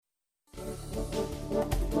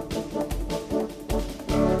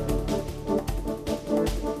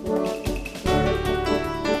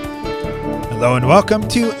Hello and welcome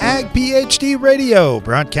to Ag PhD Radio,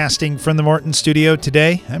 broadcasting from the Morton studio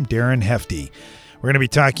today. I'm Darren Hefty. We're going to be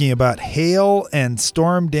talking about hail and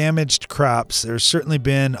storm damaged crops. There's certainly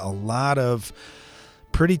been a lot of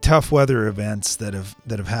pretty tough weather events that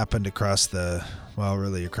have happened across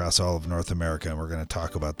across all of North America, and we're going to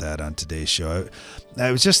talk about that on today's show.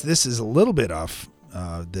 This is a little bit off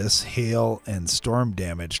this hail and storm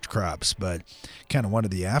damaged crops, but kind of one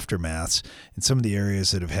of the aftermaths in some of the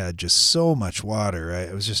areas that have had just so much water.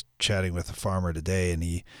 I was just chatting with a farmer today, and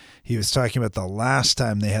he was talking about the last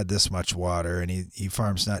time they had this much water, and he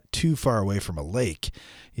farms not too far away from a lake.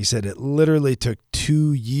 He said it literally took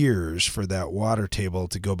 2 years for that water table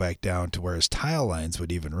to go back down to where his tile lines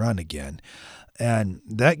would even run again. And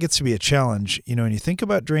that gets to be a challenge. You know, when you think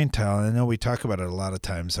about drain tile, and I know we talk about it a lot of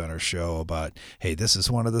times on our show about, hey, this is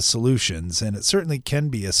one of the solutions, and it certainly can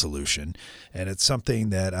be a solution. And it's something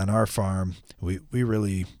that on our farm, we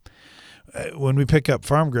really, when we pick up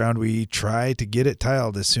farm ground, we try to get it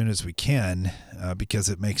tiled as soon as we can because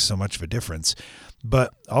it makes so much of a difference.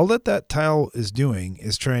 But all that tile is doing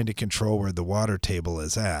is trying to control where the water table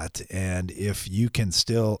is at. And if you can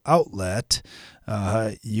still outlet,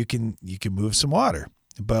 you can move some water.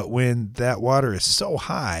 But when that water is so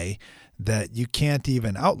high that you can't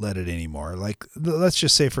even outlet it anymore, like let's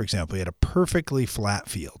just say, for example, you had a perfectly flat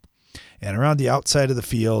field. And around the outside of the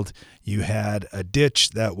field, you had a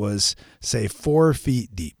ditch that was, say, 4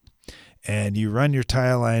 feet deep. And you run your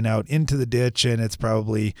tile line out into the ditch, and it's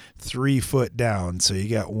probably 3 foot down. So you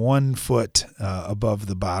got 1 foot above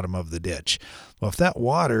the bottom of the ditch. Well, if that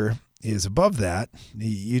water is above that,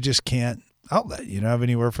 you just can't outlet. You don't have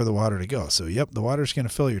anywhere for the water to go. So, the water's going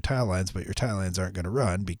to fill your tile lines, but your tile lines aren't going to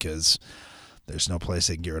run because there's no place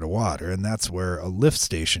they can get rid of water. And that's where a lift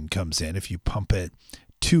station comes in if you pump it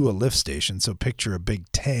to a lift station. So picture a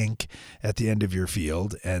big tank at the end of your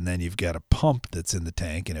field, and then you've got a pump that's in the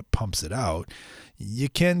tank and it pumps it out. You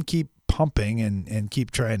can keep pumping and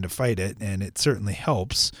keep trying to fight it, and it certainly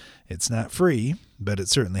helps. It's not free, but it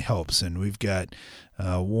certainly helps. And we've got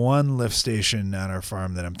one lift station on our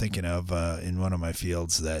farm that I'm thinking of in one of my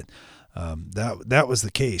fields that was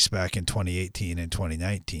the case back in 2018 and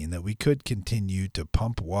 2019, that we could continue to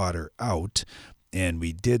pump water out. And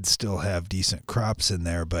we did still have decent crops in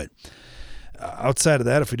there, but outside of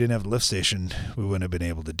that, if we didn't have a lift station, we wouldn't have been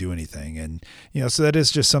able to do anything. And, so that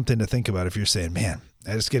is just something to think about if you're saying, man,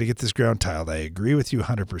 I just got to get this ground tiled. I agree with you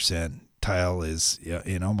 100%. Tile is,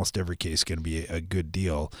 in almost every case, going to be a good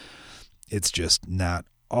deal. It's just not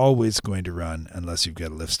always going to run unless you've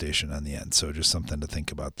got a lift station on the end. So just something to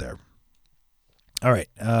think about there. All right.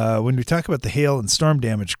 When we talk about the hail and storm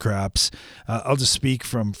damaged crops, I'll just speak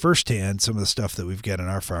from firsthand some of the stuff that we've got on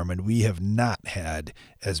our farm, and we have not had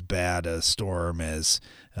as bad a storm as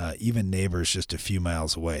even neighbors just a few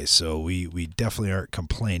miles away. So we definitely aren't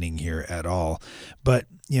complaining here at all. But,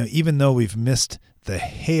 even though we've missed the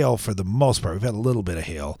hail for the most part, we've had a little bit of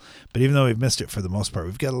hail, but even though we've missed it for the most part,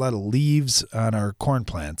 we've got a lot of leaves on our corn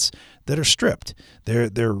plants that are stripped.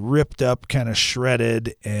 They're ripped up, kind of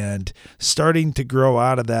shredded, and starting to grow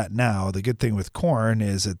out of that now. The good thing with corn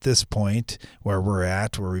is at this point where we're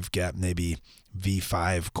at, where we've got maybe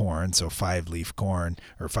V5 corn, so 5-leaf corn,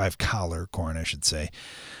 or 5-collar corn, I should say.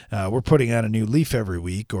 We're putting on a new leaf every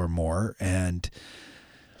week or more, and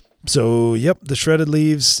so, the shredded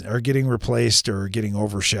leaves are getting replaced or getting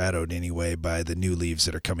overshadowed anyway by the new leaves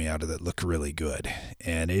that are coming out of that look really good.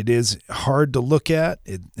 And it is hard to look at.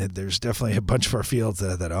 There's definitely a bunch of our fields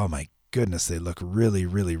that I thought, oh my goodness, they look really,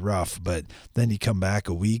 really rough. But then you come back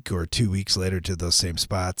a week or 2 weeks later to those same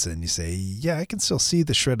spots and you say, yeah, I can still see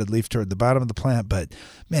the shredded leaf toward the bottom of the plant, but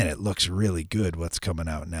man, it looks really good what's coming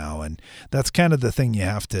out now. And that's kind of the thing you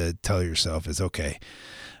have to tell yourself is, okay,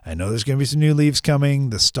 I know there's going to be some new leaves coming.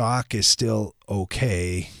 The stalk is still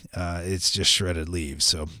okay. It's just shredded leaves.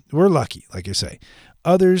 So we're lucky, like I say.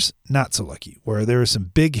 Others, not so lucky. Where there is some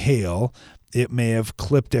big hail, it may have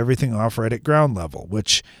clipped everything off right at ground level,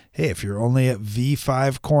 which, hey, if you're only at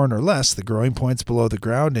V5 corn or less, the growing point's below the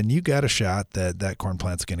ground, and you got a shot that corn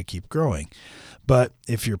plant's going to keep growing. But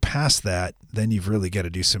if you're past that, then you've really got to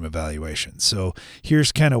do some evaluation. So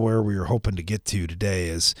here's kind of where we were hoping to get to today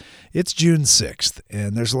is it's June 6th,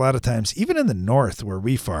 and there's a lot of times, even in the north where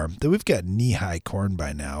we farm, that we've got knee-high corn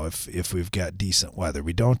by now if we've got decent weather.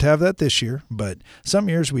 We don't have that this year, but some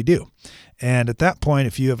years we do. And at that point,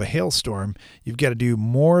 if you have a hailstorm, you've got to do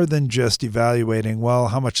more than just evaluating, well,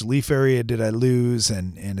 how much leaf area did I lose,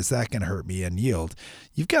 and is that going to hurt me in yield?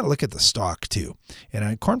 You've got to look at the stalk too. And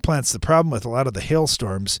on corn plants, the problem with a lot of the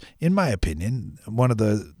hailstorms, in my opinion, one of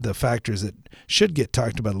the factors that should get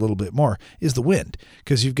talked about a little bit more is the wind,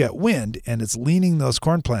 because you've got wind and it's leaning those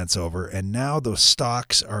corn plants over, and now those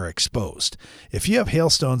stalks are exposed. If you have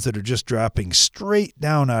hailstones that are just dropping straight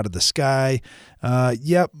down out of the sky,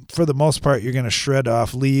 for the most part, you're going to shred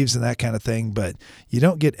off leaves and that kind of thing, but you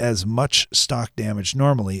don't get as much stalk damage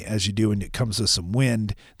normally as you do when it comes with some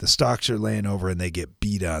wind. The stalks are laying over and they get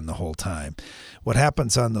beat on the whole time. What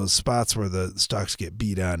happens on those spots where the stalks get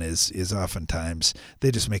beat on is oftentimes they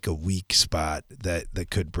just make a weak spot that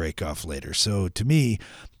could break off later. So to me,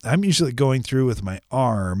 I'm usually going through with my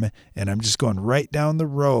arm, and I'm just going right down the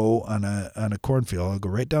row on a cornfield. I'll go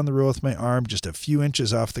right down the row with my arm, just a few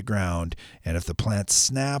inches off the ground, and if the plants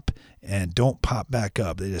snap and don't pop back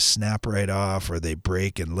up, they just snap right off, or they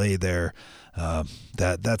break and lay there,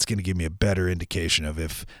 that's going to give me a better indication of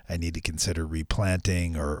if I need to consider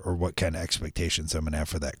replanting or what kind of expectations I'm going to have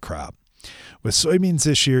for that crop. With soybeans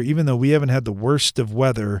this year, even though we haven't had the worst of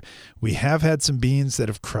weather, we have had some beans that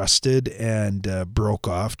have crusted and broke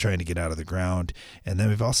off trying to get out of the ground. And then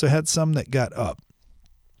we've also had some that got up.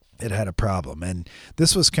 It had a problem. And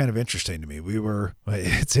this was kind of interesting to me.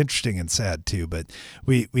 It's interesting and sad too, but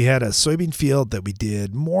we had a soybean field that we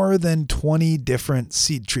did more than 20 different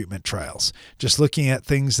seed treatment trials, just looking at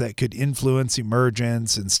things that could influence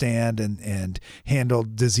emergence and stand and handle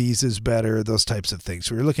diseases better, those types of things.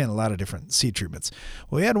 So we were looking at a lot of different seed treatments.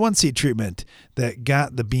 Well, we had one seed treatment that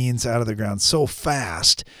got the beans out of the ground so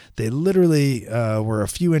fast, they literally were a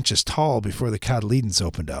few inches tall before the cotyledons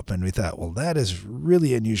opened up. And we thought, well, that is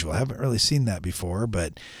really unusual. I haven't really seen that before,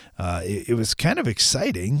 but it was kind of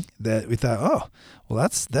exciting that we thought,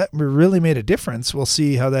 that really made a difference. We'll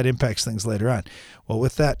see how that impacts things later on. Well,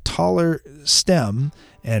 with that taller stem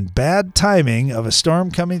and bad timing of a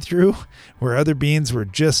storm coming through where other beans were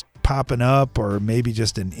just popping up or maybe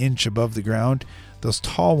just an inch above the ground, those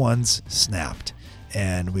tall ones snapped.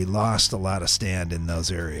 And we lost a lot of stand in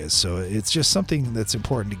those areas. So it's just something that's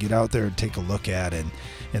important to get out there and take a look at and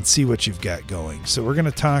see what you've got going. So we're going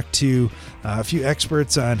to talk to a few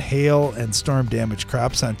experts on hail and storm damaged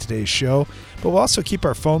crops on today's show. But we'll also keep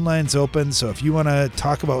our phone lines open. So if you want to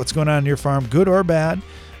talk about what's going on your farm, good or bad,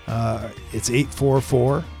 it's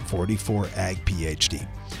 844-44-AG-PHD.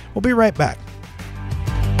 We'll be right back.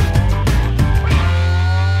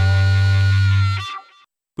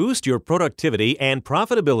 Boost your productivity and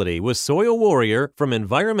profitability with Soil Warrior from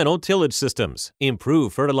Environmental Tillage Systems.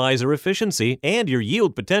 Improve fertilizer efficiency and your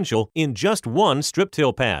yield potential in just one strip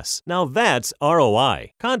till pass. Now that's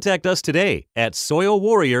ROI. Contact us today at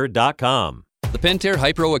soilwarrior.com. The Pentair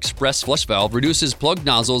Hypro Express flush valve reduces plugged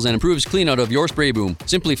nozzles and improves cleanout of your spray boom.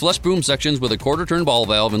 Simply flush boom sections with a quarter-turn ball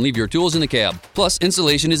valve and leave your tools in the cab. Plus,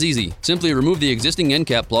 installation is easy. Simply remove the existing end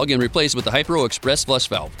cap plug and replace with the Hypro Express flush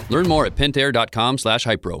valve. Learn more at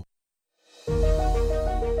pentair.com/hypro.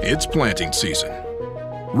 It's planting season.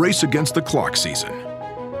 Race against the clock season.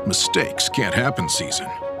 Mistakes can't happen season.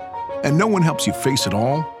 And no one helps you face it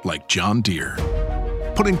all like John Deere.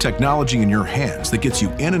 Putting technology in your hands that gets you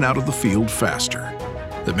in and out of the field faster,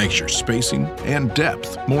 that makes your spacing and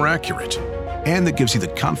depth more accurate, and that gives you the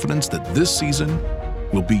confidence that this season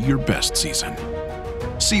will be your best season.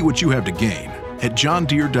 See what you have to gain at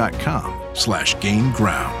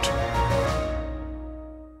johndeere.com/gainground.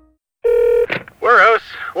 Warehouse,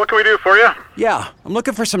 what can we do for you? Yeah, I'm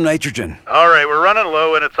looking for some nitrogen. All right, we're running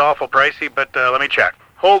low and it's awful pricey, but let me check.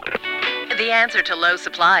 Hold. The answer to low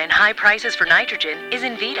supply and high prices for nitrogen is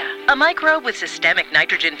Envita, a microbe with systemic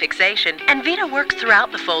nitrogen fixation. Envita works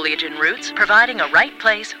throughout the foliage and roots, providing a right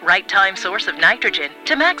place, right time source of nitrogen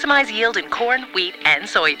to maximize yield in corn, wheat, and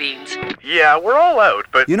soybeans. Yeah, we're all out,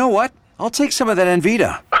 but... You know what? I'll take some of that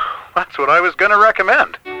Envita. That's what I was going to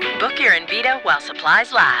recommend. Book your Envita while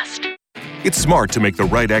supplies last. It's smart to make the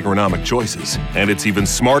right agronomic choices, and it's even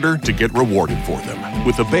smarter to get rewarded for them.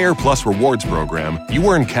 With the Bayer Plus Rewards program, you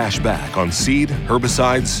earn cash back on seed,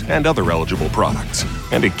 herbicides, and other eligible products.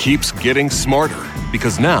 And it keeps getting smarter,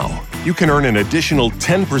 because now you can earn an additional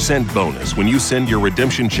 10% bonus when you send your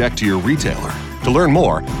redemption check to your retailer. To learn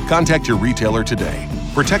more, contact your retailer today.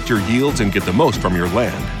 Protect your yields and get the most from your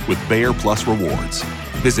land with Bayer Plus Rewards.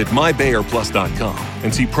 Visit mybayerplus.com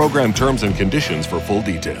and see program terms and conditions for full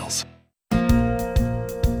details.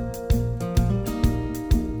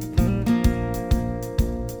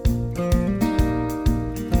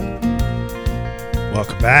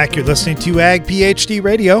 Welcome back. You're listening to Ag PhD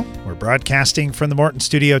Radio. We're Broadcasting from the Morton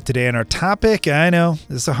studio today, and our topic, I know,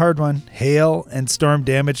 this is a hard one, hail and storm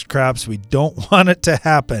damaged crops. We don't want it to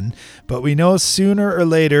happen, but we know sooner or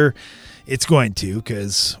later it's going to,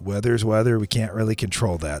 because weather's weather. We can't really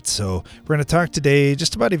control that. So we're going to talk today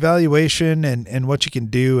just about evaluation and what you can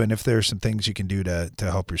do, and if there are some things you can do to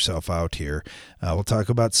help yourself out here. We'll talk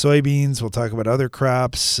about soybeans. We'll talk about other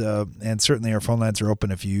crops, and certainly our phone lines are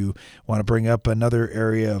open if you want to bring up another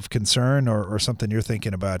area of concern or something you're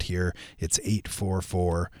thinking about here. It's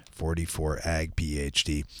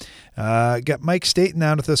 844-44-AG-PhD. Got Mike Staten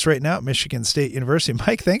on with us right now at Michigan State University.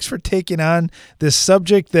 Mike, thanks for taking on this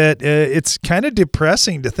subject that it's kind of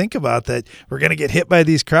depressing to think about, that we're going to get hit by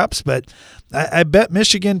these crops, but I bet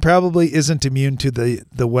Michigan probably isn't immune to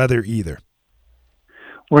the weather either.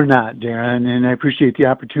 We're not, Darren, and I appreciate the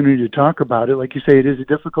opportunity to talk about it. Like you say, it is a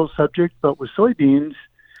difficult subject, but with soybeans,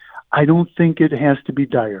 I don't think it has to be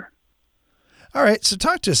dire. All right, so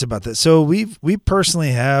talk to us about that. So we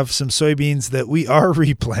personally have some soybeans that we are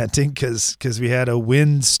replanting because we had a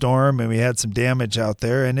wind storm and we had some damage out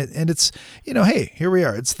there, and it's hey, here we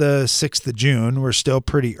are. It's the 6th of June. We're still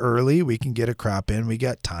pretty early. We can get a crop in. We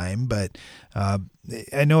got time, but I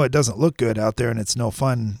know it doesn't look good out there, and it's no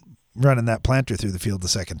fun running that planter through the field the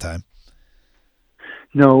second time.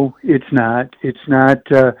 No, it's not. It's not.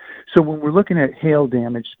 So when we're looking at hail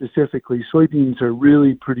damage specifically, soybeans are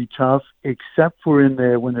really pretty tough, except for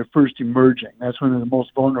when they're first emerging. That's when they're the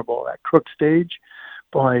most vulnerable. That crook stage,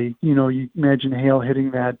 boy, you imagine hail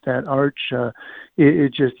hitting that arch.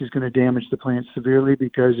 It just is going to damage the plant severely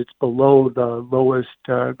because it's below the lowest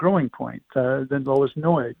growing point, the lowest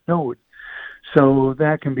node. So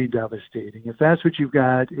that can be devastating. If that's what you've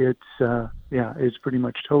got, it's pretty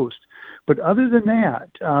much toast. But other than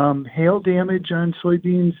that, hail damage on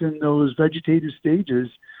soybeans in those vegetative stages,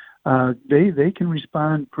 they can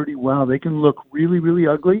respond pretty well. They can look really, really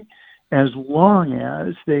ugly as long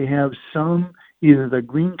as they have some, either the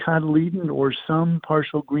green cotyledon or some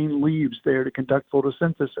partial green leaves there to conduct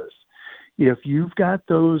photosynthesis. If you've got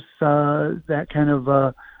those that kind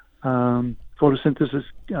of photosynthesis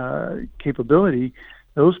capability,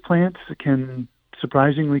 those plants can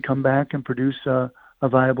surprisingly come back and produce a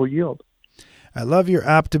viable yield. I love your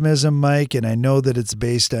optimism, Mike, and I know that it's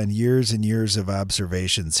based on years and years of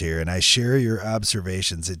observations here, and I share your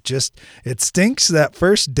observations. It stinks that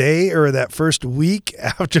first day or that first week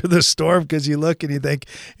after the storm because you look and you think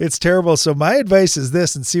it's terrible. So my advice is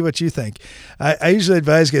this, and see what you think. I usually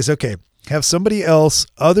advise guys, okay, have somebody else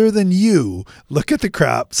other than you look at the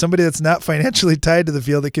crop, somebody that's not financially tied to the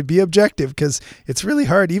field that could be objective, because it's really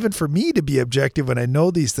hard even for me to be objective when I know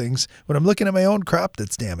these things when I'm looking at my own crop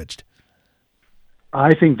that's damaged.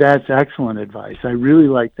 I think that's excellent advice. I really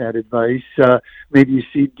like that advice. Maybe a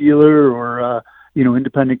seed dealer or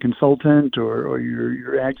independent consultant or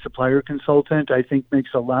your ag supplier consultant, I think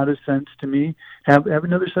makes a lot of sense to me. Have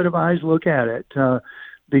another set of eyes look at it.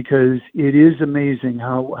 Because it is amazing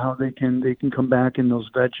how they can come back in those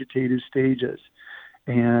vegetative stages.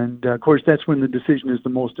 And, of course, that's when the decision is the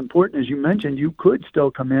most important. As you mentioned, you could still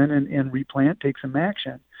come in and replant, take some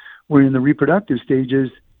action. Where in the reproductive stages,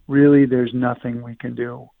 really there's nothing we can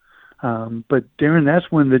do. But, Darren, that's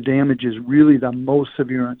when the damage is really the most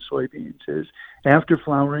severe on soybeans, is after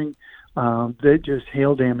flowering,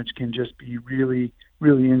 hail damage can just be really,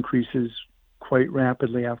 really increases quite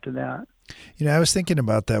rapidly after that. I was thinking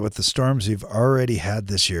about that with the storms we've already had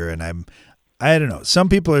this year, and I don't know. Some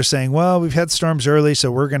people are saying, well, we've had storms early,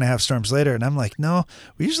 so we're going to have storms later. And I'm like, no,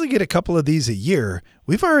 we usually get a couple of these a year.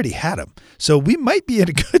 We've already had them. So we might be in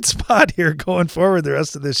a good spot here going forward the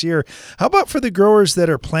rest of this year. How about for the growers that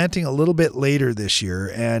are planting a little bit later this year?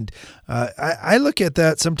 And I look at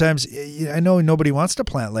that sometimes. I know nobody wants to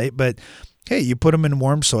plant late, but hey, you put them in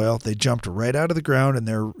warm soil, they jumped right out of the ground and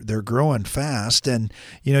they're growing fast. And,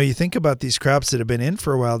 you think about these crops that have been in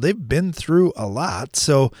for a while, they've been through a lot.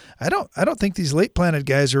 So I don't think these late planted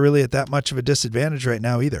guys are really at that much of a disadvantage right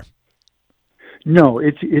now either. No,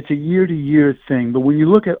 it's a year-to-year thing. But when you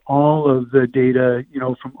look at all of the data,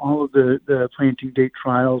 from all of the planting date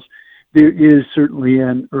trials, there is certainly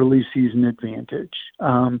an early season advantage.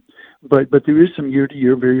 But there is some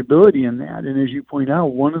year-to-year variability in that. And as you point out,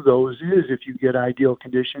 one of those is if you get ideal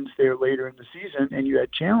conditions there later in the season and you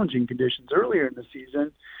had challenging conditions earlier in the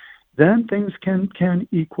season, then things can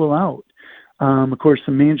equal out. Of course,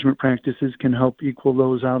 some management practices can help equal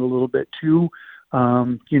those out a little bit too.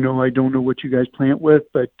 I don't know what you guys plant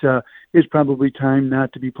with, but it's probably time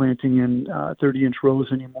not to be planting in 30-inch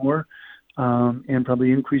rows anymore, and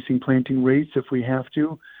probably increasing planting rates if we have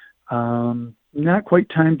to. Not quite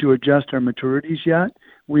time to adjust our maturities yet.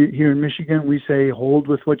 we here in Michigan, we say hold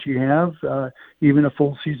with what you have, even a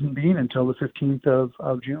full season bean until the 15th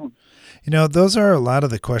of June. Those are a lot of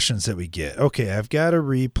the questions that we get. Okay, I've got to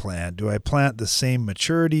replant. Do I plant the same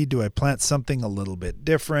maturity? Do I plant something a little bit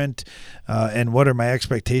different? And what are my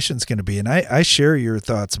expectations going to be? And I share your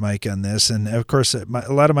thoughts, Mike, on this. And of course, a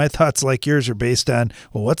lot of my thoughts, like yours, are based on,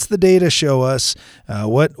 well, what's the data show us?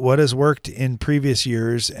 What has worked in previous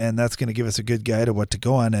years? And that's going to give us a good guide of what to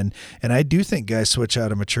go on. And I do think guys switch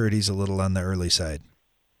out of maturities a little on the early side.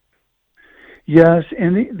 Yes,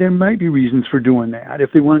 and there might be reasons for doing that.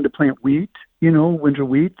 If they wanted to plant wheat, winter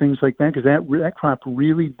wheat, things like that, because that crop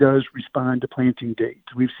really does respond to planting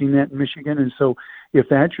dates. We've seen that in Michigan, and so if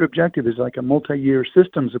that's your objective is like a multi-year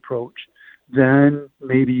systems approach, then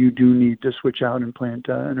maybe you do need to switch out and plant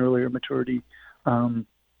an earlier maturity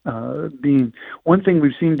bean. One thing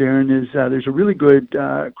we've seen, Darren, is there's a really good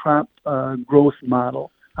crop growth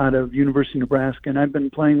model out of University of Nebraska, and I've been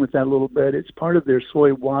playing with that a little bit. It's part of their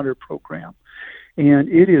soy water program. And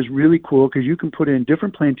it is really cool because you can put in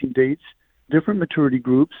different planting dates, different maturity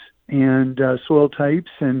groups, and soil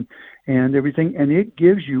types and everything. And it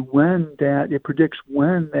gives you it predicts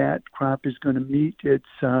when that crop is going to meet its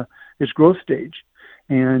growth stage.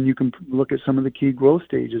 And you can look at some of the key growth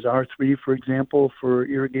stages, R3, for example, for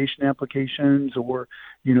irrigation applications, or,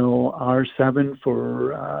 R7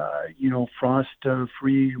 for,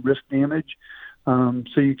 frost-free risk damage. So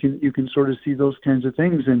you can sort of see those kinds of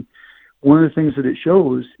things. And one of the things that it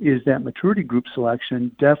shows is that maturity group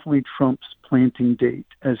selection definitely trumps planting date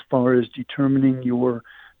as far as determining your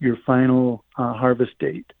final harvest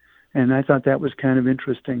date. And I thought that was kind of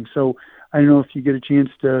interesting. So I don't know if you get a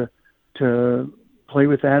chance to play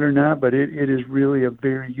with that or not, but it is really a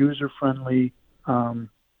very user-friendly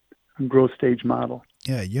growth stage model.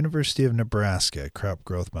 Yeah, University of Nebraska crop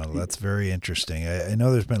growth model. That's very interesting. I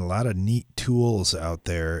know there's been a lot of neat tools out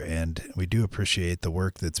there, and we do appreciate the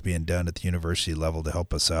work that's being done at the university level to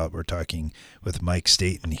help us out. We're talking with Mike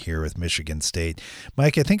Staten here with Michigan State.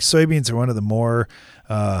 Mike, I think soybeans are one of the more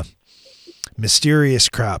mysterious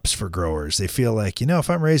crops for growers. They feel like, if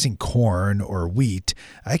I'm raising corn or wheat,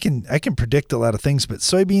 I can predict a lot of things, but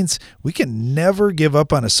soybeans, we can never give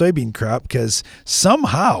up on a soybean crop because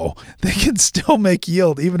somehow they can still make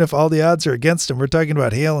yield even if all the odds are against them. We're talking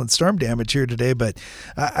about hail and storm damage here today, but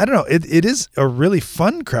I don't know. It is a really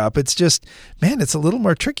fun crop. It's just, man, it's a little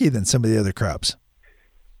more tricky than some of the other crops.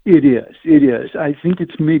 It is. I think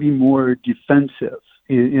it's maybe more defensive,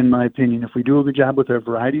 in my opinion. If we do a good job with our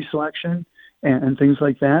variety selection, and things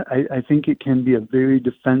like that, I think it can be a very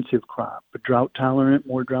defensive crop, but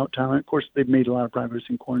more drought tolerant. Of course, they've made a lot of progress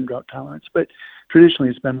in corn drought tolerance, but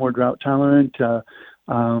traditionally it's been more drought tolerant.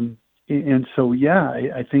 And so,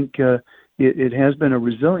 I think it has been a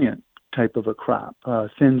resilient type of a crop.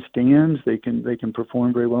 Thin stands, they can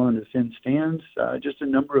perform very well in the thin stands. Just a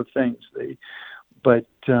number of things. But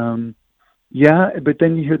then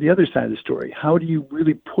you hear the other side of the story. How do you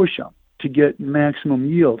really push them to get maximum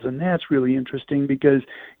yields? And that's really interesting because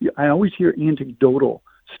I always hear anecdotal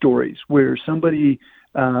stories where somebody,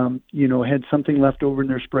 had something left over in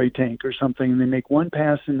their spray tank or something, and they make one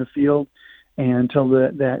pass in the field until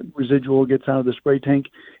that residual gets out of the spray tank,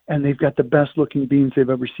 and they've got the best looking beans they've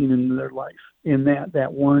ever seen in their life in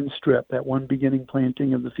that one strip, that one beginning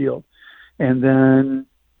planting of the field. And then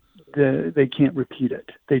they can't repeat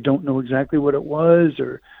it. They don't know exactly what it was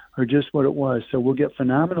or just what it was. So we'll get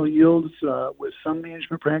phenomenal yields with some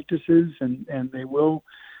management practices, and they will,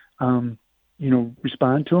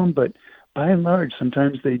 respond to them. But by and large,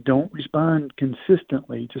 sometimes they don't respond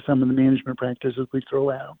consistently to some of the management practices we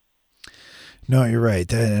throw at them. No, you're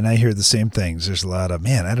right. And I hear the same things. There's a lot of,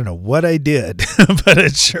 man, I don't know what I did, but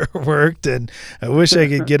it sure worked. And I wish I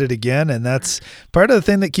could get it again. And that's part of the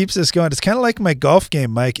thing that keeps us going. It's kind of like my golf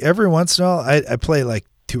game, Mike. Every once in a while, I play like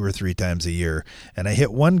 2 or 3 times a year, and I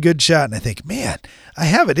hit one good shot and I think, man, I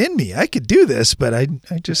have it in me. I could do this, but I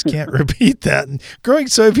just can't repeat that. And growing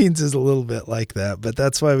soybeans is a little bit like that, but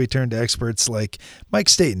that's why we turn to experts like Mike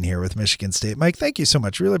Staten here with Michigan State. Mike, thank you so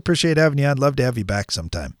much. Really appreciate having you on. I'd love to have you back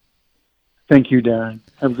sometime. Thank you, Darren.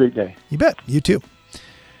 Have a great day. You bet. You too.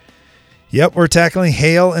 Yep, we're tackling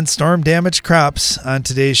hail and storm damaged crops on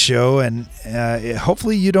today's show, and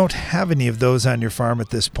hopefully you don't have any of those on your farm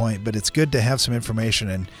at this point, but it's good to have some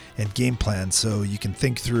information and game plans so you can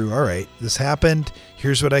think through, all right, this happened,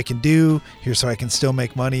 here's what I can do, here's how I can still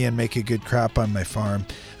make money and make a good crop on my farm.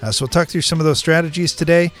 So we'll talk through some of those strategies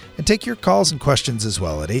today and take your calls and questions as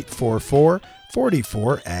well at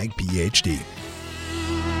 844-44-AG-PHD.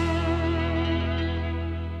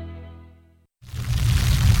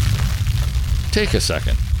 Take a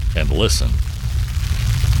second and listen.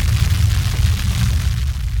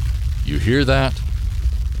 You hear that?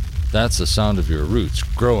 That's the sound of your roots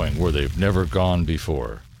growing where they've never gone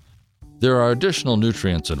before. There are additional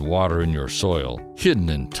nutrients and water in your soil, hidden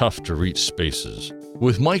in tough-to-reach spaces.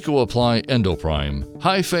 With MycoApply Endoprime,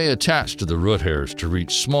 hyphae attach to the root hairs to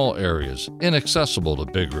reach small areas inaccessible to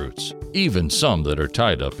big roots, even some that are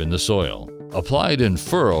tied up in the soil. Applied in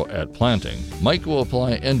furrow at planting,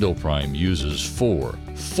 MycoApply Endoprime uses four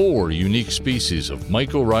unique species of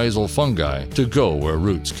mycorrhizal fungi to go where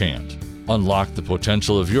roots can't. Unlock the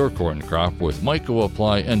potential of your corn crop with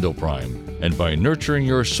MycoApply Endoprime. And by nurturing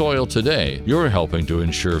your soil today, you're helping to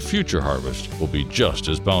ensure future harvest will be just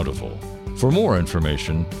as bountiful. For more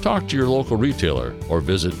information, talk to your local retailer or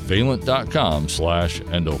visit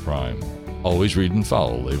valent.com/endoprime. Always read and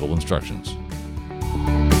follow label instructions.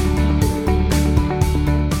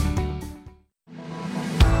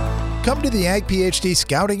 Come to the Ag PhD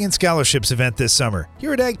Scouting and Scholarships event this summer.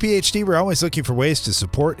 Here at Ag PhD, we're always looking for ways to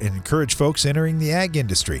support and encourage folks entering the ag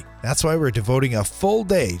industry. That's why we're devoting a full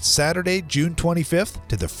day, Saturday, June 25th,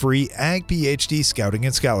 to the free Ag PhD Scouting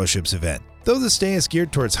and Scholarships event. Though this day is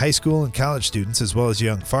geared towards high school and college students as well as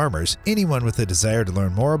young farmers, anyone with a desire to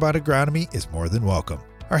learn more about agronomy is more than welcome.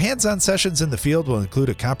 Our hands-on sessions in the field will include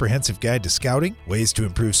a comprehensive guide to scouting, ways to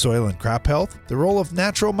improve soil and crop health, the role of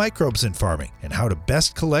natural microbes in farming, and how to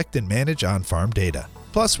best collect and manage on-farm data.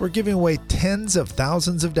 Plus, we're giving away tens of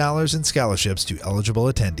thousands of dollars in scholarships to eligible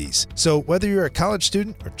attendees. So whether you're a college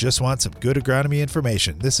student or just want some good agronomy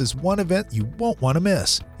information, this is one event you won't want to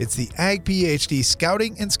miss. It's the Ag PhD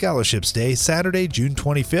Scouting and Scholarships Day, Saturday, June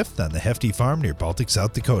 25th on the Hefty Farm near Baltic,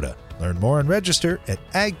 South Dakota. Learn more and register at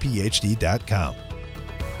agphd.com.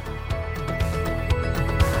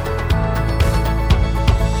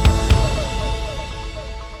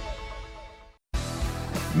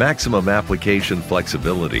 Maximum application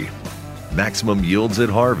flexibility. Maximum yields at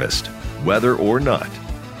harvest, whether or not.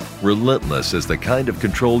 Relentless is the kind of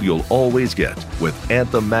control you'll always get with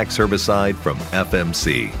Anthem Max herbicide from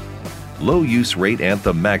FMC. Low-use rate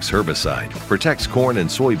Anthem Max herbicide protects corn and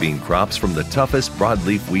soybean crops from the toughest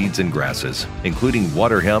broadleaf weeds and grasses, including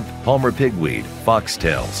water hemp, palmer pigweed,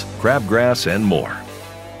 foxtails, crabgrass, and more.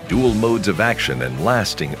 Dual modes of action and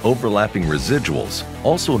lasting overlapping residuals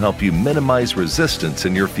also help you minimize resistance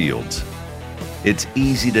in your fields. Its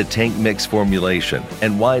easy to tank mix formulation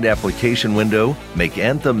and wide application window make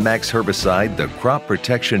Anthem Max herbicide the crop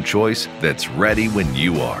protection choice that's ready when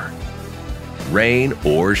you are. Rain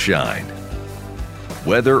or shine.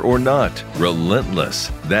 Whether or not,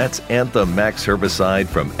 relentless. That's Anthem Max herbicide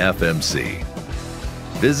from FMC.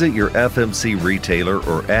 Visit your FMC retailer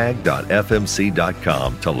or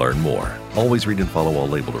ag.fmc.com to learn more. Always read and follow all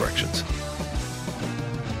label directions.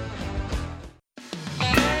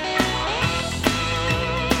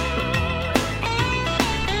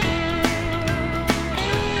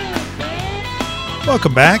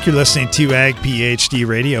 Welcome back. You're listening to Ag PhD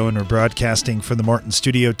Radio, and we're broadcasting from the Morton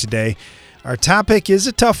studio today. Our topic is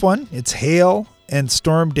a tough one. It's hail and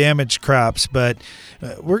storm-damaged crops, but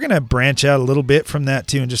we're going to branch out a little bit from that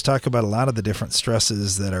too and just talk about a lot of the different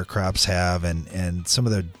stresses that our crops have and some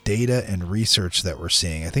of the data and research that we're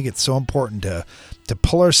seeing. I think it's so important to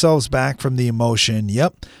pull ourselves back from the emotion.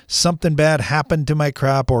 Yep, something bad happened to my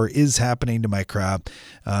crop or is happening to my crop,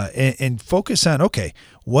 and focus on, okay,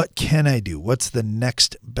 what can I do? What's the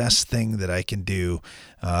next best thing that I can do?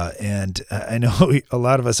 And I know a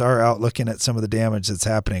lot of us are out looking at some of the damage that's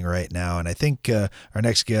happening right now, and I think our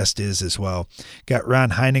next guest is as well. Got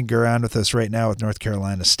Ron Heininger on with us right now with North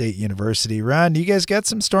Carolina State University. Ron, you guys got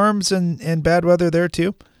some storms and bad weather there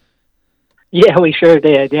too? Yeah, we sure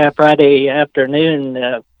did. Yeah, Friday afternoon,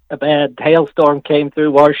 a bad hailstorm came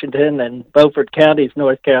through Washington and Beaufort counties,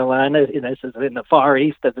 North Carolina. This is in the far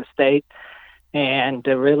east of the state, and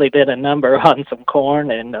really did a number on some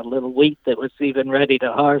corn and a little wheat that was even ready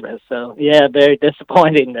to harvest. So, yeah, very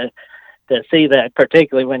disappointing to see that,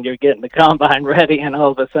 particularly when you're getting the combine ready and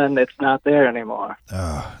all of a sudden it's not there anymore.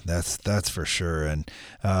 Oh, that's for sure. And,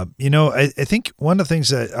 I think one of the things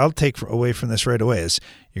that I'll take away from this right away is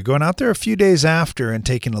you're going out there a few days after and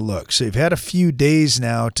taking a look. So you've had a few days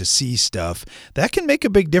now to see stuff. That can make a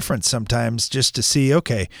big difference sometimes, just to see,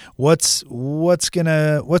 okay, what's it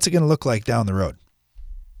gonna look like down the road?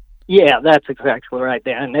 Yeah, that's exactly right,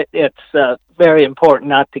 Dan. It's very important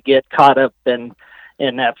not to get caught up in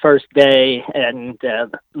that first day and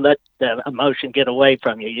let the emotion get away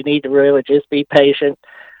from you. You need to really just be patient.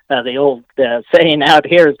 The old saying out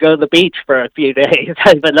here is go to the beach for a few days,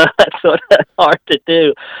 even though that's sort of hard to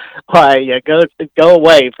do. Why, go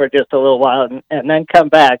away for just a little while and then come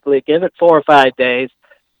back. Give it 4 or 5 days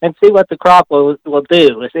and see what the crop will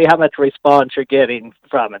do. See how much response you're getting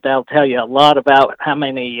from it. That'll tell you a lot about how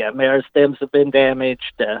many meristems have been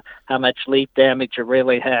damaged, how much leaf damage you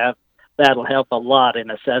really have. That'll help a lot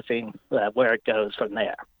in assessing where it goes from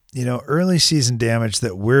there. You know, early season damage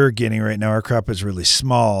that we're getting right now, our crop is really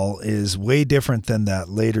small, is way different than that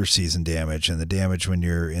later season damage, and the damage when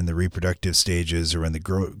you're in the reproductive stages or when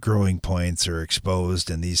the growing points are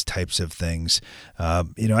exposed and these types of things.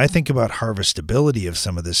 You know, I think about harvestability of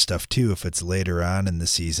some of this stuff too if it's later on in the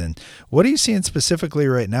season. What are you seeing specifically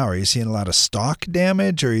right now? Are you seeing a lot of stalk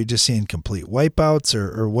damage, or are you just seeing complete wipeouts,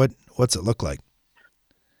 or what's it look like?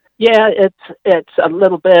 Yeah, it's a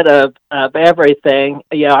little bit of everything.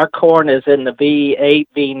 Yeah, our corn is in the V8,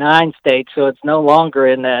 V9 stage, so it's no longer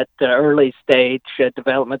in that early stage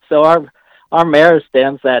development. So our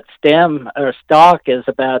meristems, that stem or stalk, is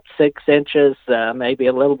about 6 inches, maybe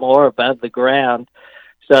a little more above the ground.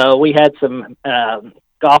 So we had some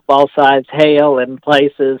golf ball size hail in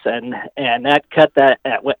places, and that cut that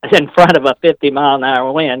in front of a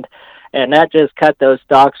 50-mile-an-hour wind, and that just cut those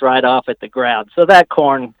stalks right off at the ground. So that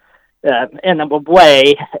corn, in a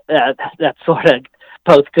way, that's sort of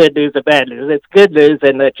both good news and bad news. It's good news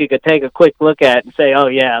in that you could take a quick look at it and say, oh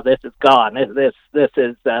yeah, this is gone. This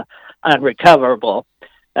is unrecoverable.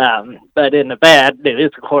 But in the bad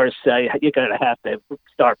news, of course, you're going to have to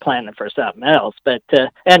start planning for something else. But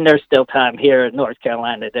and there's still time here in North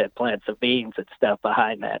Carolina to plant some beans and stuff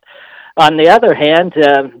behind that. On the other hand,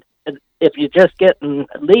 if you're just getting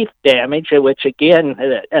leaf damage, which again,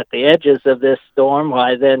 at the edges of this storm,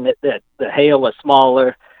 why then the hail was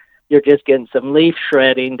smaller, you're just getting some leaf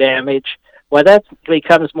shredding damage. Well, that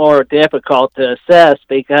becomes more difficult to assess,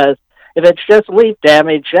 because if it's just leaf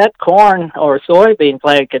damage, that corn or soybean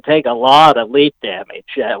plant could take a lot of leaf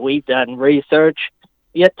damage. We've done research.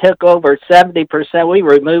 It took over 70%. We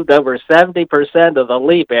removed over 70% of the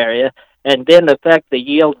leaf area and didn't affect the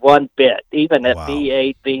yield one bit, even at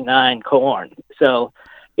V8, V9 corn. So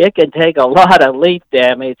it can take a lot of leaf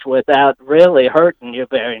damage without really hurting you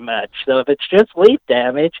very much. So if it's just leaf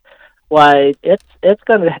damage, why, it's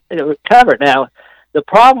going to recover. Now, the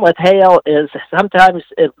problem with hail is sometimes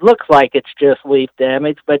it looks like it's just leaf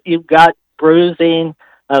damage, but you've got bruising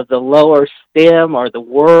of the lower stem or the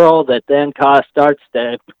whorl that then starts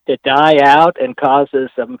to die out and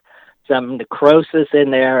causes some necrosis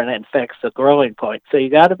in there and infects the growing point. So you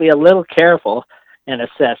got to be a little careful and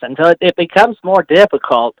assess until it becomes more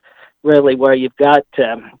difficult, really, where you've got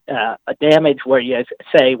a damage where you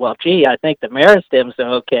say, well, gee, I think the meristems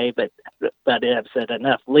are okay, but is it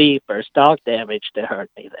enough leaf or stalk damage to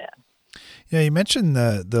hurt me then? Yeah, you mentioned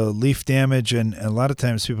the leaf damage, and a lot of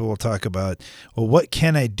times people will talk about, well, what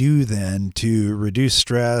can I do then to reduce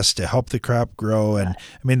stress, to help the crop grow? And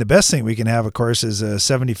I mean, the best thing we can have, of course, is a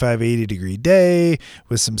 75, 80 degree day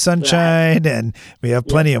with some sunshine, and we have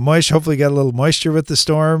plenty of moisture. Hopefully got a little moisture with the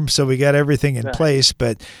storm, so we got everything in place.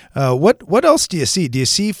 But what else do you see? Do you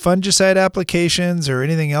see fungicide applications or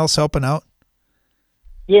anything else helping out?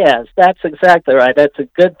 Yes, that's exactly right. That's a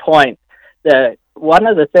good point. One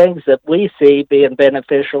of the things that we see being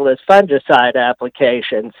beneficial is fungicide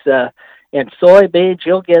applications. In soybeans,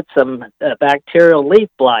 you'll get some bacterial leaf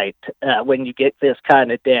blight when you get this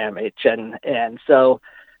kind of damage. And so,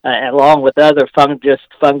 along with other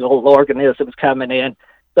fungal organisms coming in,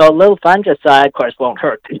 so a little fungicide, of course,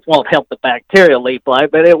 won't help the bacterial leaf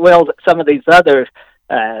blight, but it will some of these other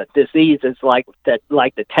diseases like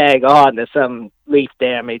to tag on to some leaf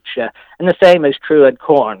damage, and the same is true in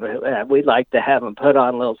corn. We'd like to have them put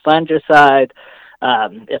on a little fungicide.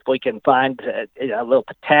 If we can find a little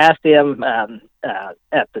potassium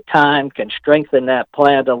at the time, can strengthen that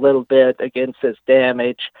plant a little bit against this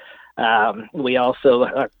damage. We also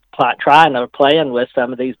are playing with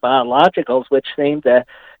some of these biologicals, which seem to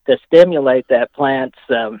stimulate that plant's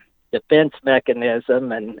defense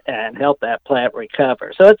mechanism and help that plant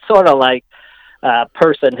recover. So it's sort of like a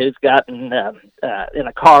person who's gotten in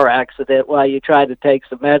a car accident while you try to take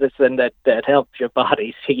some medicine that helps your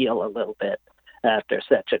body heal a little bit after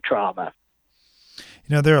such a trauma.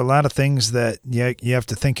 You know, there are a lot of things that you have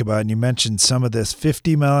to think about, and you mentioned some of this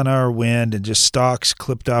 50-mile-an-hour wind and just stalks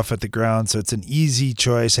clipped off at the ground, so it's an easy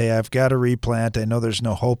choice. Hey, I've got to replant. I know there's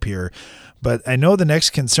no hope here. But I know the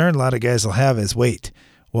next concern a lot of guys will have is, wait,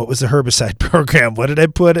 what was the herbicide program? What did I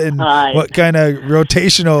put in? What kind of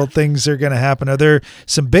rotational things are going to happen? Are there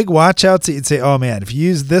some big watch outs that you'd say, oh man, if you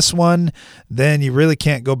use this one, then you really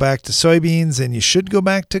can't go back to soybeans and you should go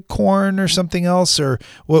back to corn or something else? Or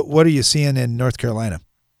what are you seeing in North Carolina?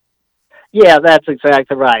 Yeah, that's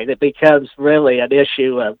exactly right. It becomes really an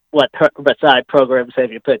issue of what herbicide programs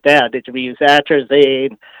have you put down. Did you use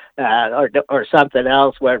atrazine, or something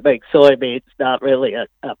else where it makes soybeans not really a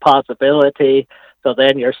possibility. So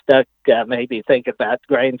then you're stuck maybe thinking about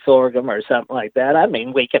grain sorghum or something like that. I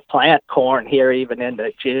mean, we can plant corn here even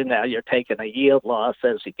into June. Now you're taking a yield loss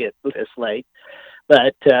as you get this late.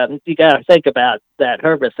 But you got to think about that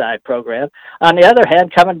herbicide program. On the other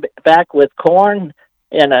hand, coming back with corn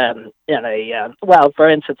in a for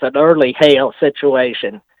instance, an early hail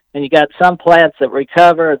situation, and you got some plants that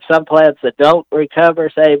recover and some plants that don't recover,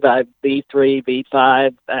 say by B3,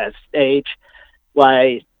 B5 stage,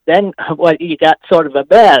 then what you got sort of a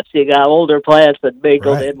mess. You got older plants that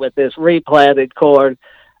mingled in with this replanted corn.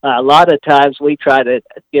 A lot of times we try to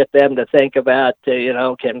get them to think about,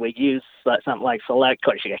 can we use something like Select? Of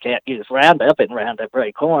course, you can't use Roundup in Roundup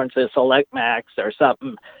Ready corn, so Select Max or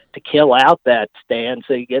something to kill out that stand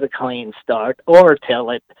so you get a clean start, or till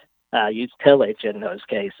it. Use tillage in those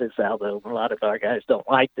cases, although a lot of our guys don't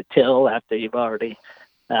like to till after you've already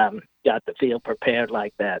got the field prepared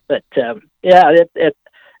like that. But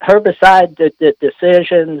herbicide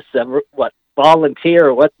decisions, what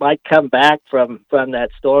might come back from that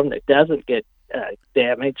storm that doesn't get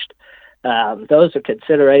damaged, those are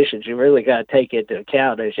considerations you really got to take into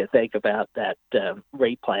account as you think about that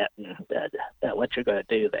replant and what you're going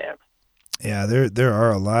to do there. Yeah, there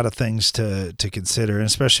are a lot of things to consider, and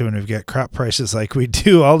especially when we've got crop prices like we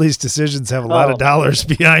do. All these decisions have a lot of dollars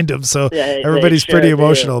behind them, so everybody's pretty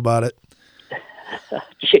emotional about it.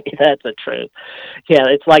 Gee, that's the truth. Yeah,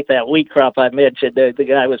 it's like that wheat crop I mentioned. The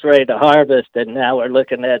guy was ready to harvest, and now we're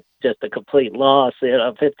looking at just a complete loss.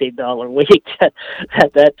 $15 wheat.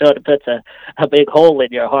 that sort of puts a big hole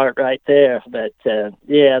in your heart right there. But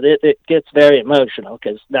it gets very emotional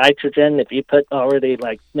because nitrogen. If you put already,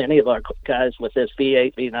 like many of our guys with this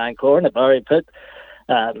V8, V9 corn have already put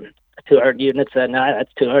 200 units a night.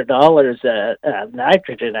 That's $200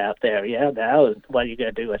 nitrogen out there. Yeah, now what are you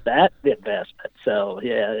going to do with that investment? So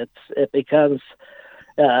it becomes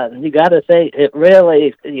you got to think. You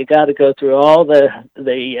got to go through all the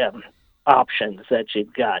options that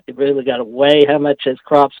you've got. You really got to weigh how much has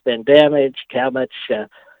crops been damaged, how much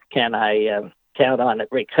can I count on it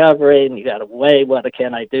recovering. You got to weigh what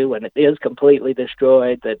can I do when it is completely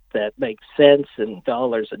destroyed that makes sense in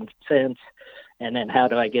dollars and cents. And then how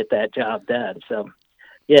do I get that job done? So,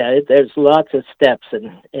 there's lots of steps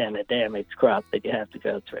in a damaged crop that you have to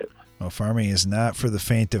go through. Well, farming is not for the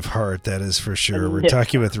faint of heart, that is for sure. We're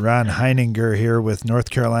talking with Ron Heininger here with North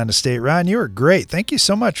Carolina State. Ron, you were great. Thank you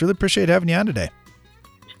so much. Really appreciate having you on today.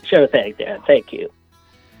 Sure thing, Dan. Thank you.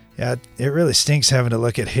 Yeah, it really stinks having to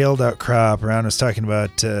look at hailed out crop. Ron was talking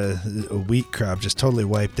about a wheat crop just totally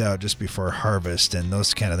wiped out just before harvest, and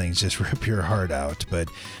those kind of things just rip your heart out. But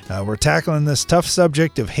we're tackling this tough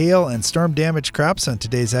subject of hail and storm damaged crops on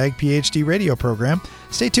today's Ag PhD radio program.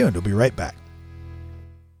 Stay tuned. We'll be right back.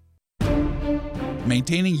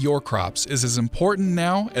 Maintaining your crops is as important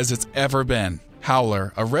now as it's ever been.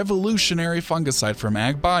 Howler, a revolutionary fungicide from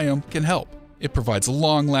AgBiome, can help. It provides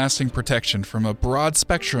long-lasting protection from a broad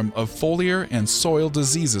spectrum of foliar and soil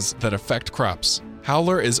diseases that affect crops.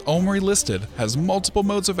 Howler is OMRI listed, has multiple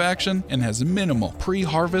modes of action, and has minimal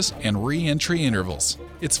pre-harvest and re-entry intervals.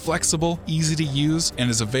 It's flexible, easy to use,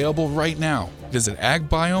 and is available right now. Visit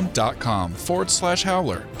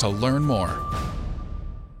agbiome.com/howler to learn more.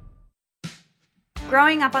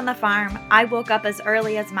 Growing up on the farm, I woke up as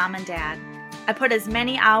early as Mom and Dad. I put as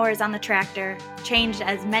many hours on the tractor, changed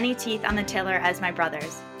as many teeth on the tiller as my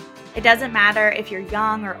brothers. It doesn't matter if you're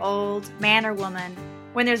young or old, man or woman.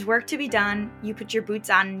 When there's work to be done, you put your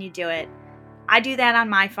boots on and you do it. I do that on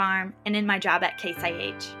my farm and in my job at Case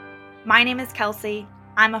IH. My name is Kelsey,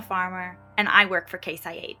 I'm a farmer, and I work for Case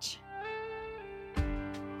IH.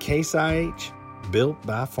 Case IH, built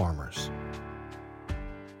by farmers.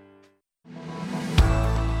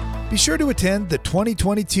 Be sure to attend the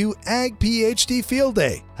 2022 Ag PhD Field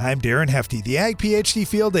Day. I'm Darren Hefty. The Ag PhD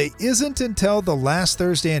Field Day isn't until the last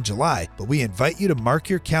Thursday in July, but we invite you to mark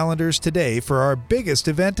your calendars today for our biggest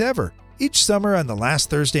event ever. Each summer on the last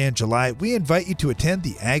Thursday in July, we invite you to attend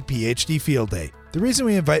the Ag PhD Field Day. The reason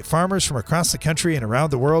we invite farmers from across the country and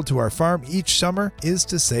around the world to our farm each summer is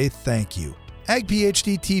to say thank you. Ag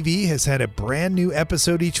PhD TV has had a brand new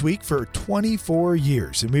episode each week for 24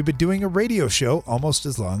 years, and we've been doing a radio show almost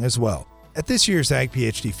as long as well. At this year's Ag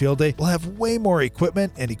PhD Field Day, we'll have way more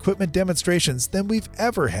equipment and equipment demonstrations than we've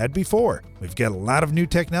ever had before. We've got a lot of new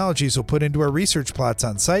technologies we'll put into our research plots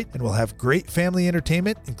on site, and we'll have great family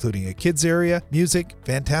entertainment, including a kids area, music,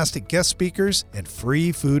 fantastic guest speakers, and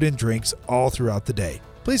free food and drinks all throughout the day.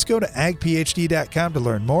 Please go to agphd.com to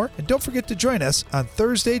learn more, and don't forget to join us on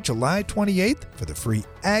Thursday, July 28th for the free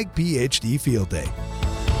Ag PhD Field Day.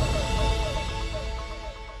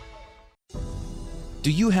 Do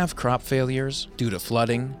you have crop failures due to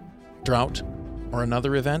flooding, drought, or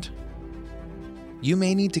another event? You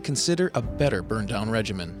may need to consider a better burn-down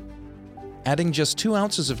regimen. Adding just 2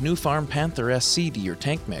 ounces of New Farm Panther SC to your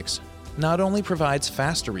tank mix not only provides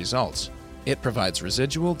faster results, it provides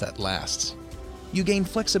residual that lasts. You gain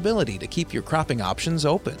flexibility to keep your cropping options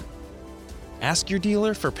open. Ask your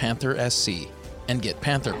dealer for Panther SC and get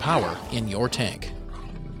Panther power in your tank.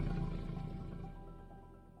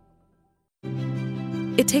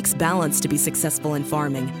 It takes balance to be successful in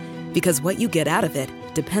farming, because what you get out of it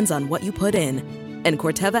depends on what you put in, and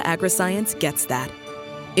Corteva Agriscience gets that.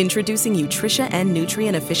 Introducing Utrisha N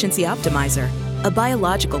Nutrient Efficiency Optimizer, a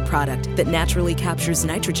biological product that naturally captures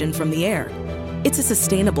nitrogen from the air. It's a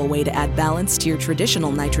sustainable way to add balance to your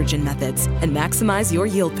traditional nitrogen methods and maximize your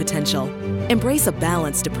yield potential. Embrace a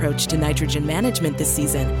balanced approach to nitrogen management this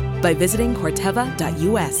season by visiting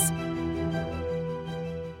Corteva.us.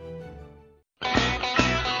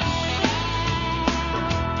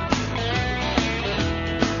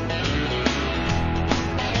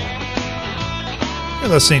 You're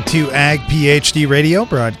listening to Ag PhD Radio,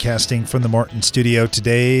 broadcasting from the Morton studio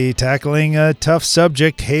today, tackling a tough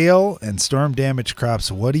subject, hail and storm damaged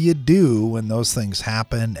crops. What do you do when those things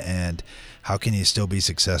happen, and how can you still be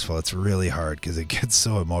successful? It's really hard because it gets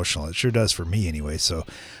so emotional. It sure does for me anyway, so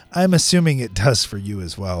I'm assuming it does for you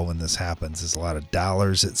as well when this happens. There's a lot of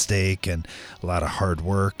dollars at stake and a lot of hard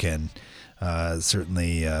work, and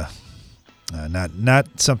certainly not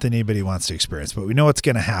something anybody wants to experience, but we know what's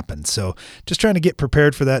going to happen. So just trying to get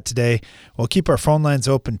prepared for that today. We'll keep our phone lines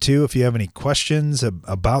open too. If you have any questions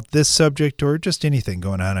about this subject or just anything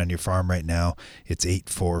going on your farm right now, it's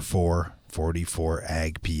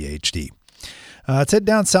 844-44-AG-PHD. Let's head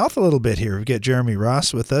down south a little bit here. We've got Jeremy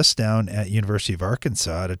Ross with us down at University of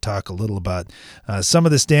Arkansas to talk a little about some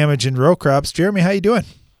of this damage in row crops. Jeremy, how you doing?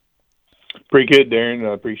 Pretty good, Darren.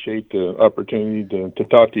 I appreciate the opportunity to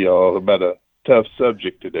talk to you all about a tough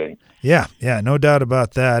subject today. Yeah, no doubt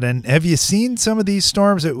about that. And have you seen some of these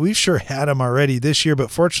storms? We've sure had them already this year,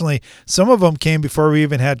 but fortunately, some of them came before we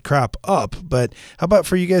even had crop up. But how about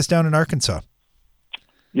for you guys down in Arkansas?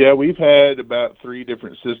 Yeah, we've had about 3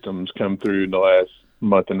 different systems come through in the last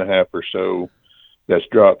month and a half or so that's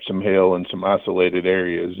dropped some hail in some isolated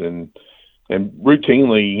areas. And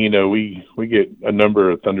routinely, we get a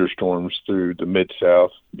number of thunderstorms through the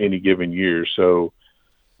Mid-South any given year. So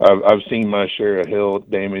I've seen my share of hail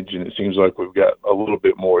damage, and it seems like we've got a little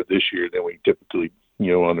bit more this year than we typically,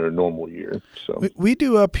 under a normal year. So we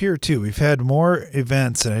do up here too. We've had more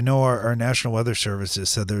events, and I know our National Weather Services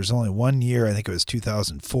said there's only one year, I think it was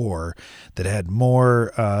 2004, that had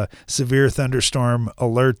more severe thunderstorm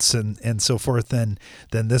alerts and so forth than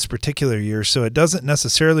this particular year. So it doesn't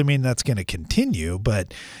necessarily mean that's going to continue,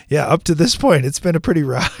 but yeah, up to this point, it's been a pretty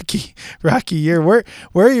rocky year. Where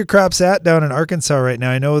are your crops at down in Arkansas right now?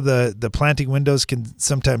 I know the planting windows can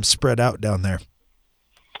sometimes spread out down there.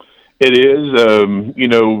 It is.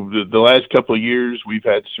 The last couple of years we've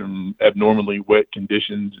had some abnormally wet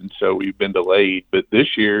conditions, and so we've been delayed. But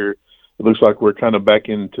this year, it looks like we're kind of back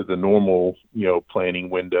into the normal, planting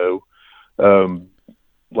window.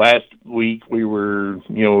 Last week we were,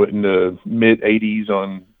 in the mid 80s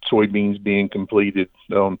on soybeans being completed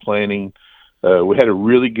on planting. We had a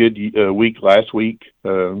really good week last week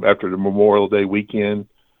after the Memorial Day weekend.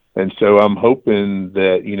 And so I'm hoping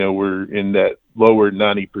that, we're in that lower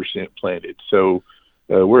 90% planted. So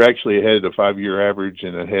we're actually ahead of the 5-year average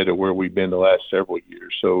and ahead of where we've been the last several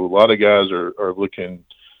years. So a lot of guys are looking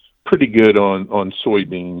pretty good on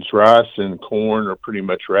soybeans. Rice and corn are pretty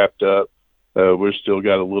much wrapped up. We've still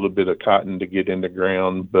got a little bit of cotton to get in the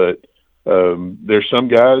ground, but there's some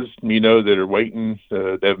guys, that are waiting,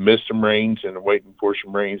 that have missed some rains and are waiting for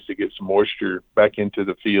some rains to get some moisture back into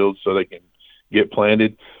the field so they can get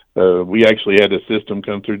planted. We actually had a system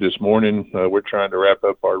come through this morning. We're trying to wrap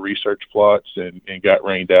up our research plots and got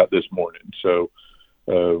rained out this morning. So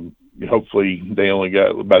hopefully they only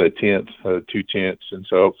got about 2/10, and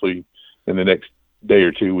so hopefully in the next day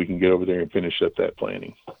or two we can get over there and finish up that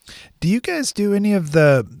planting. Do you guys do any of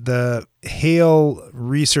the hail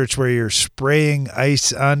research where you're spraying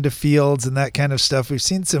ice onto fields and that kind of stuff? We've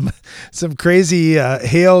seen some crazy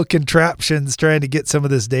hail contraptions trying to get some of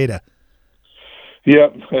this data. Yeah,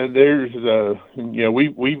 there's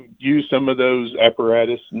we've used some of those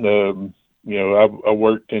apparatus. And, I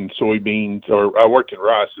worked in soybeans, or I worked in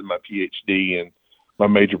rice in my PhD, and my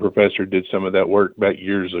major professor did some of that work back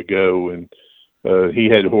years ago. And he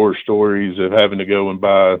had horror stories of having to go and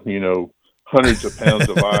buy hundreds of pounds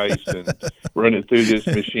of ice and running through this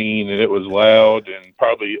machine, and it was loud and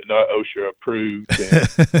probably not OSHA approved. And,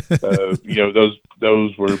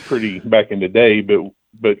 those were pretty back in the day, but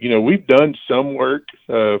we've done some work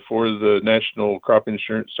for the National Crop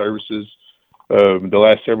Insurance Services the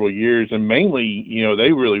last several years, and mainly,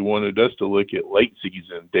 they really wanted us to look at late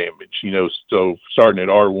season damage, so starting at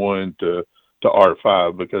R1 to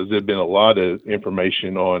R5, because there'd been a lot of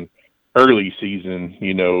information on early season,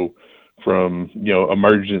 from,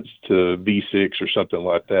 emergence to V6 or something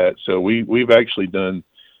like that. So we've actually done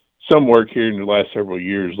some work here in the last several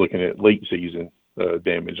years looking at late season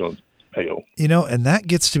damage on hail. And that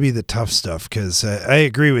gets to be the tough stuff, because I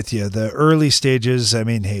agree with you. The early stages,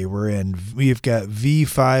 we've got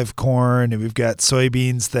V5 corn, and we've got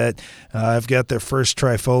soybeans that have got their first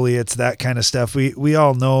trifoliates, that kind of stuff. We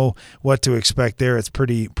all know what to expect there. It's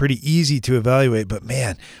pretty easy to evaluate. But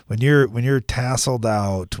man, when you're tasseled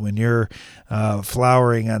out, when you're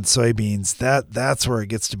flowering on soybeans, that's where it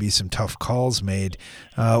gets to be some tough calls made.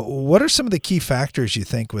 What are some of the key factors you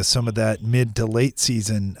think with some of that mid to late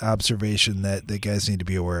season observation that the guys need to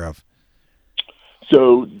be aware of?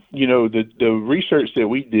 So, the research that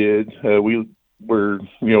we did,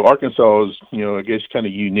 Arkansas is, I guess kind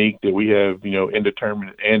of unique that we have,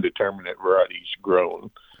 indeterminate and determinate varieties grown.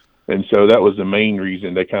 And so that was the main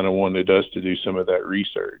reason they kind of wanted us to do some of that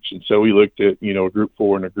research. And so we looked at, a group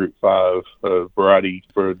 4 and a group 5 variety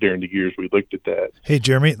during the years we looked at that. Hey,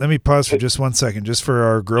 Jeremy, let me pause for just 1 second, just for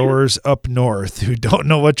our growers up north who don't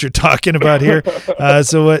know what you're talking about here.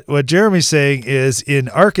 So what Jeremy's saying is, in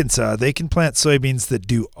Arkansas, they can plant soybeans that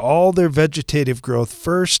do all their vegetative growth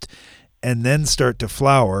first and then start to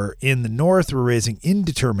flower. In the north, we're raising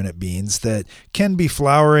indeterminate beans that can be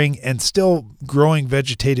flowering and still growing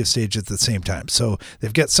vegetative stage at the same time. So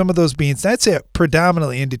they've got some of those beans. I'd say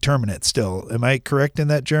predominantly indeterminate still. Am I correct in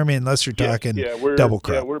that, Jeremy? Unless you're talking double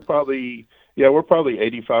crop. Yeah, we're probably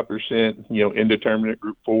 85%, indeterminate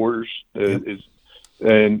group 4s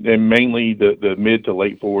and mainly the mid to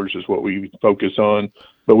late 4s is what we focus on.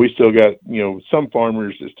 But we still got, some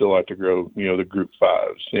farmers that still like to grow, the group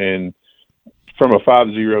 5s. And from a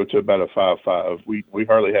 5.0 to about a 5.5, we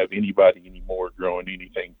hardly have anybody anymore growing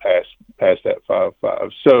anything past that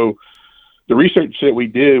 5.5. So the research that we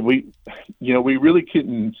did, we really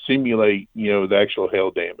couldn't simulate, the actual hail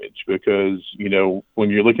damage, because, when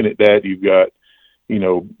you're looking at that, you've got,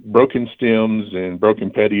 broken stems and broken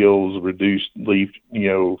petioles, reduced leaf,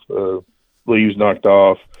 leaves knocked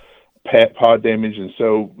off, pod damage. And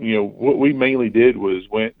so, what we mainly did was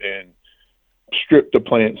went and stripped the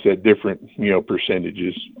plants at different,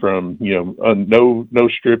 percentages from, no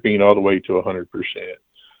stripping all the way to 100%.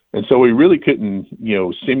 And so we really couldn't,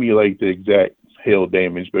 simulate the exact hail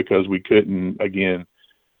damage, because we couldn't, again,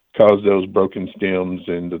 cause those broken stems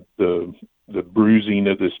and the bruising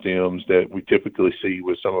of the stems that we typically see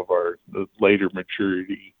with some of the later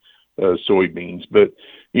maturity soybeans. But,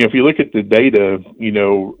 if you look at the data,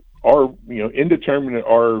 our, indeterminate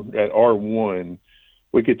at R1,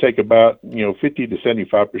 we could take about, 50 to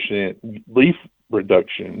 75% leaf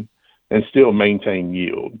reduction and still maintain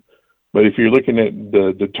yield. But if you're looking at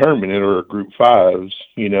the determinate or group 5s,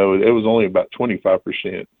 it was only about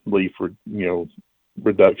 25% leaf,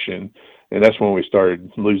 reduction. And that's when we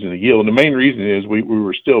started losing the yield. And the main reason is we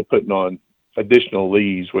were still putting on additional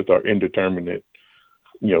leaves with our indeterminate,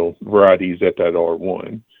 varieties at that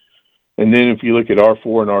R1. And then if you look at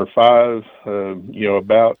R4 and R5,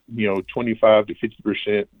 about, 25 to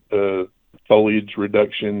 50% foliage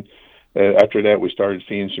reduction. After that, we started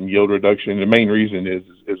seeing some yield reduction. The main reason is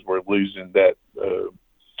we're losing that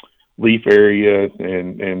leaf area,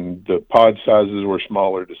 and the pod sizes were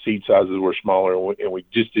smaller, the seed sizes were smaller, and we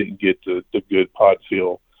just didn't get the good pod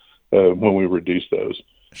feel when we reduced those.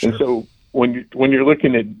 Sure. And so when you're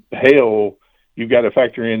looking at hail, you've got to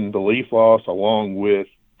factor in the leaf loss along with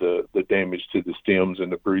the damage to the stems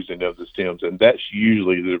and the bruising of the stems. And that's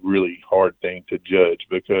usually the really hard thing to judge,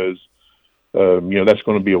 because, that's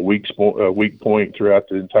going to be a weak point throughout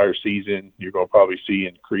the entire season. You're going to probably see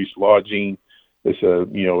increased lodging. It's a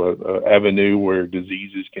avenue where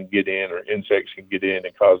diseases can get in or insects can get in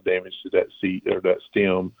and cause damage to that seed or that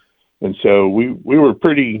stem. And so we were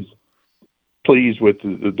pretty pleased with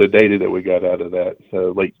the data that we got out of that,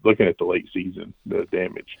 looking at the late season, the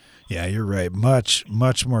damage. Yeah, you're right. Much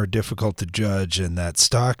more difficult to judge, and that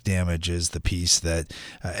stock damage is the piece that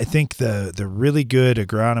I think the really good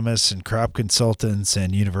agronomists and crop consultants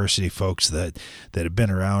and university folks that have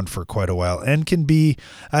been around for quite a while and can be,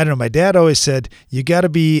 I don't know, my dad always said you got to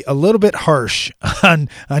be a little bit harsh on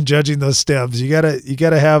judging those stems. You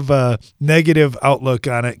gotta have a negative outlook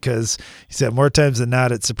on it, because he said more times than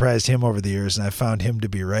not it surprised him over the years, and I found him to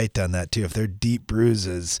be right on that too. If they're deep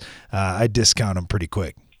bruises, I discount them pretty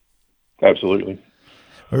quick. Absolutely.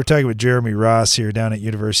 We're talking with Jeremy Ross here down at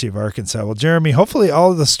University of Arkansas. Well, Jeremy, hopefully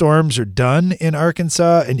all of the storms are done in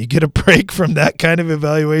Arkansas and you get a break from that kind of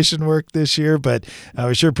evaluation work this year, but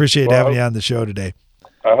we sure appreciate having you on the show today.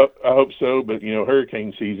 I hope so, but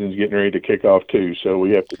hurricane season's getting ready to kick off too, so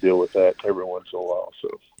we have to deal with that every once in a while. So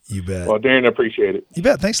you bet. Well, Darren, I appreciate it. You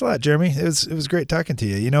bet. Thanks a lot, Jeremy. It was great talking to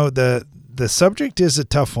you. The subject is a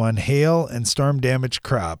tough one, hail and storm damaged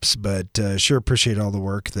crops, but sure appreciate all the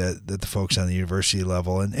work that the folks on the university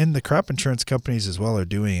level and the crop insurance companies as well are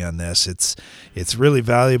doing on this. It's really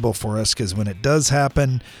valuable for us, because when it does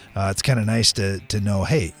happen, it's kind of nice to know,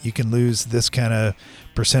 hey, you can lose this kind of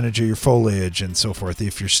percentage of your foliage and so forth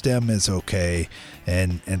if your stem is okay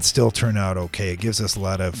and still turn out okay. It gives us a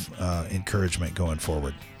lot of encouragement going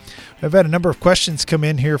forward. I've had a number of questions come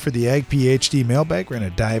in here for the Ag PhD mailbag. We're going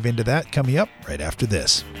to dive into that coming up right after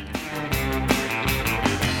this.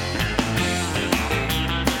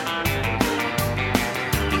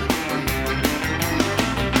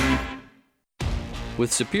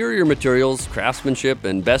 With superior materials, craftsmanship,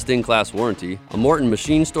 and best-in-class warranty, a Morton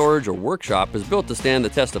machine storage or workshop is built to stand the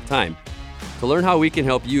test of time. To learn how we can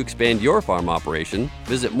help you expand your farm operation,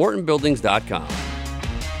 visit mortonbuildings.com.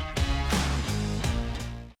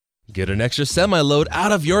 Get an extra semi-load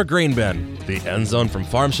out of your grain bin. The End Zone from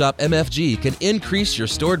Farm Shop MFG can increase your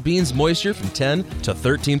stored beans moisture from 10 to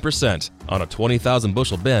 13%. On a 20,000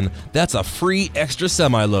 bushel bin, that's a free extra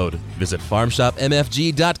semi-load. Visit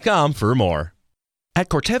farmshopmfg.com for more. At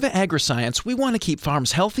Corteva Agriscience, we want to keep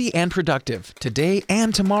farms healthy and productive, today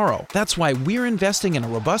and tomorrow. That's why we're investing in a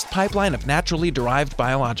robust pipeline of naturally derived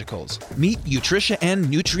biologicals. Meet Nutritia N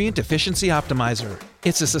Nutrient Efficiency Optimizer.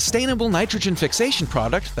 It's a sustainable nitrogen fixation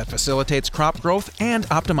product that facilitates crop growth and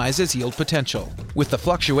optimizes yield potential. With the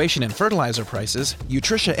fluctuation in fertilizer prices,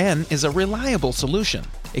 Nutritia N is a reliable solution.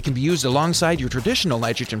 It can be used alongside your traditional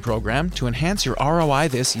nitrogen program to enhance your ROI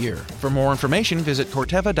this year. For more information, visit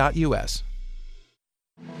corteva.us.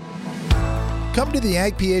 Come to the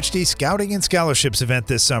Ag PhD Scouting and Scholarships event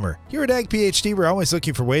this summer. Here at Ag PhD, we're always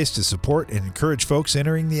looking for ways to support and encourage folks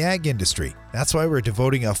entering the ag industry. That's why we're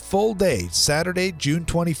devoting a full day, Saturday, June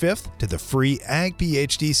 25th, to the free Ag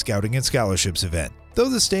PhD Scouting and Scholarships event. Though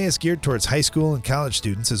this day is geared towards high school and college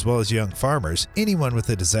students as well as young farmers, anyone with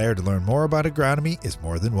a desire to learn more about agronomy is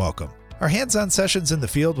more than welcome. Our hands-on sessions in the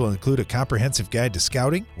field will include a comprehensive guide to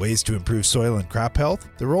scouting, ways to improve soil and crop health,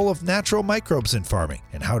 the role of natural microbes in farming,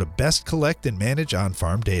 and how to best collect and manage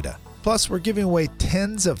on-farm data. Plus, we're giving away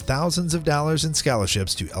tens of thousands of dollars in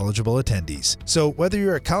scholarships to eligible attendees. So whether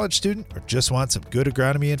you're a college student or just want some good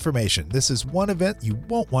agronomy information, this is one event you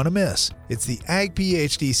won't want to miss. It's the Ag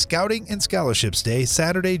PhD Scouting and Scholarships Day,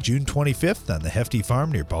 Saturday, June 25th on the Hefty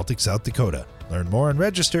Farm near Baltic, South Dakota. Learn more and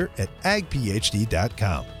register at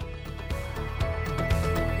agphd.com.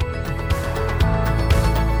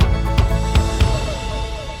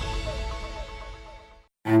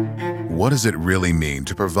 What does it really mean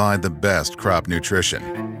to provide the best crop nutrition?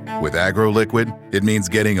 With AgroLiquid, it means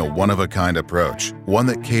getting a one-of-a-kind approach, one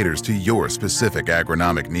that caters to your specific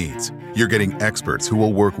agronomic needs. You're getting experts who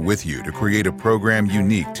will work with you to create a program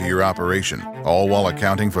unique to your operation, all while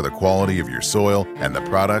accounting for the quality of your soil and the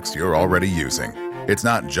products you're already using. It's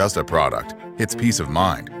not just a product, it's peace of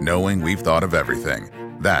mind, knowing we've thought of everything.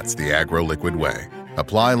 That's the AgroLiquid way.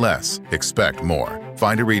 Apply less, expect more.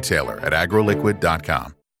 Find a retailer at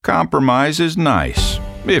agroliquid.com. Compromise is nice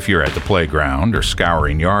if you're at the playground or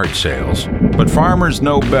scouring yard sales. But farmers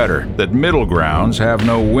know better that middle grounds have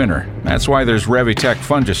no winner. That's why there's Revitec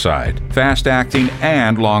fungicide, fast-acting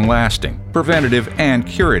and long-lasting, preventative and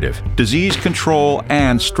curative, disease control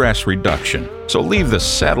and stress reduction. So leave the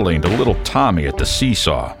settling to little Tommy at the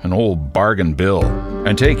seesaw, an old bargain bill,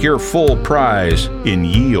 and take your full prize in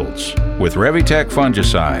yields with Revitec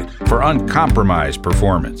fungicide for uncompromised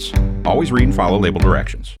performance. Always read and follow label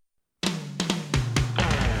directions.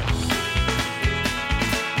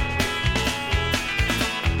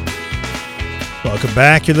 Welcome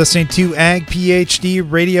back. You're listening to Ag PhD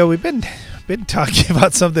Radio. We've been been talking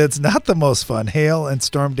about something that's not the most fun, hail and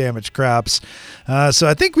storm damaged crops. So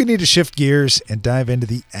I think we need to shift gears and dive into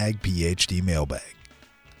the Ag PhD mailbag.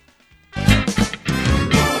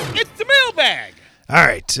 It's the mailbag. All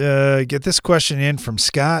right, get this question in from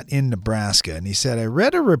Scott in Nebraska. And he said, I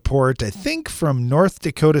read a report, I think from North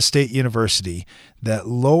Dakota State University, that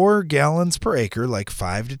lower gallons per acre, like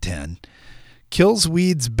 5 to 10, kills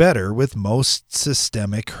weeds better with most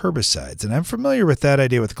systemic herbicides. And I'm familiar with that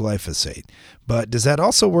idea with glyphosate. But does that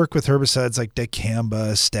also work with herbicides like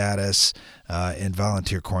dicamba, status, and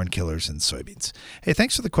volunteer corn killers and soybeans? Hey,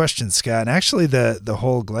 thanks for the question, Scott. And actually, the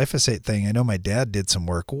whole glyphosate thing, I know my dad did some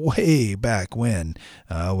work way back when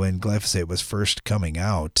glyphosate was first coming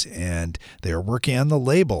out, and they were working on the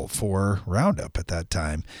label for Roundup at that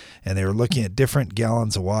time, and they were looking at different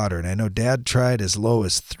gallons of water. And I know Dad tried as low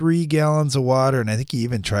as 3 gallons of water, and I think he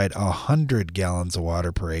even tried 100 gallons of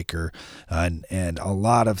water per acre, and a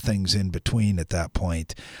lot of things in between at that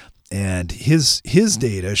point. And his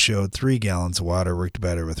data showed 3 gallons of water worked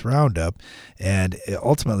better with Roundup, and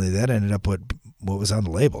ultimately that ended up what was on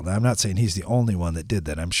the label. Now, I'm not saying he's the only one that did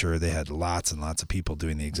that. I'm sure they had lots and lots of people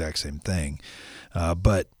doing the exact same thing.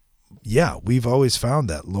 But yeah, we've always found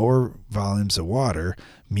that lower volumes of water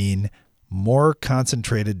mean more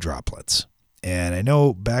concentrated droplets. And I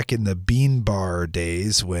know back in the bean bar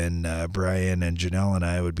days when Brian and Janelle and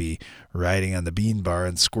I would be riding on the bean bar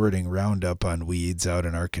and squirting Roundup on weeds out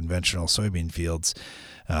in our conventional soybean fields,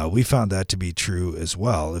 we found that to be true as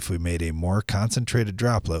well. If we made a more concentrated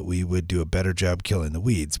droplet, we would do a better job killing the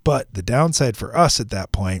weeds. But the downside for us at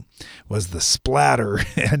that point was the splatter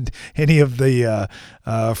and any of the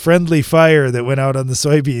friendly fire that went out on the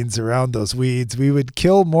soybeans around those weeds. We would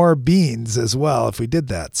kill more beans as well if we did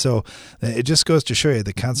that. So it just goes to show you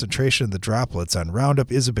the concentration of the droplets on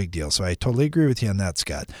Roundup is a big deal. So I totally agree with you on that,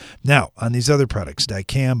 Scott. Now, on these other products,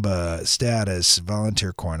 dicamba, status,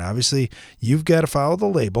 volunteer corn, obviously you've got to follow the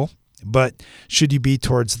label, but should you be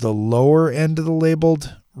towards the lower end of the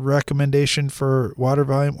labeled recommendation for water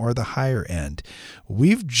volume or the higher end?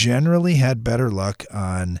 We've generally had better luck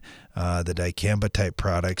on the dicamba type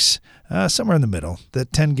products, somewhere in the middle.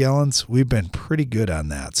 That 10 gallons, we've been pretty good on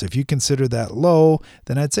that. So if you consider that low,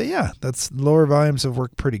 then I'd say, yeah, that's lower volumes have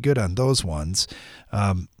worked pretty good on those ones.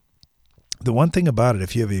 The one thing about it,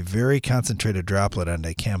 if you have a very concentrated droplet on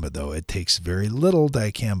dicamba, though, it takes very little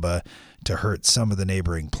dicamba to hurt some of the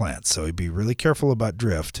neighboring plants. So you'd be really careful about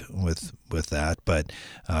drift with that, but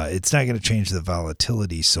it's not going to change the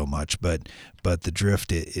volatility so much, but the drift,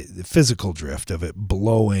 the physical drift of it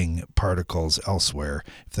blowing particles elsewhere,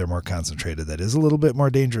 if they're more concentrated, that is a little bit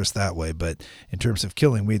more dangerous that way. But in terms of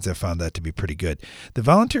killing weeds, I found that to be pretty good. The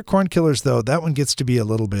volunteer corn killers, though, that one gets to be a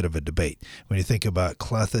little bit of a debate. When you think about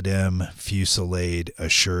clethodim, Fusilade,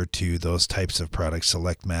 Assure 2, those types of products,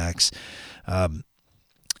 Select Max,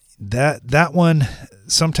 that one,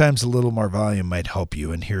 sometimes a little more volume might help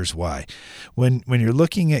you, and here's why. When you're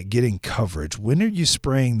looking at getting coverage, when are you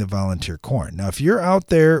spraying the volunteer corn? Now, if you're out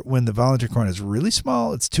there when the volunteer corn is really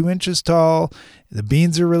small, it's 2 inches tall, the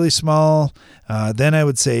beans are really small, then I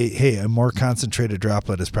would say, hey, a more concentrated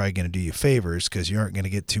droplet is probably going to do you favors because you aren't going to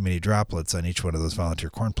get too many droplets on each one of those volunteer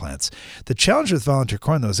corn plants. The challenge with volunteer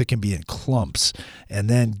corn, though, is it can be in clumps, and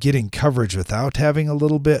then getting coverage without having a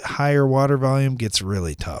little bit higher water volume gets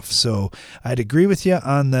really tough. So I'd agree with you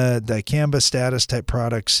on the dicamba status type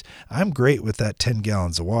products. I'm great with that 10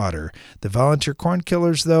 gallons of water. The volunteer corn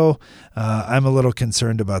killers, though, I'm a little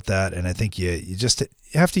concerned about that, and I think you just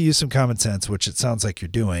have to use some common sense, which it sounds like you're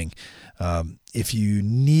doing. If you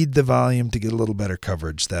need the volume to get a little better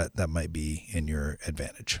coverage, that might be in your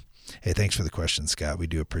advantage. Hey, thanks for the question, Scott. We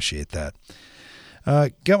do appreciate that.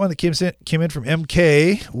 Got one that came in from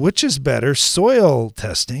MK. Which is better, soil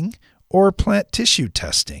testing or plant tissue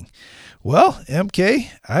testing? Well, MK,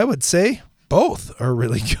 I would say both are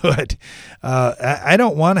really good. I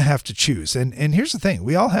don't want to have to choose. And here's the thing.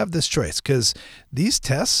 We all have this choice because these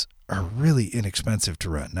tests are really inexpensive to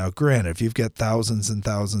run. Now, granted, if you've got thousands and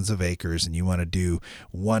thousands of acres and you want to do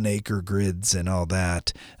 1 acre grids and all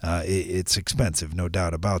that, it's expensive, no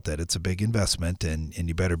doubt about that. It's a big investment, and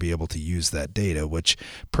you better be able to use that data, which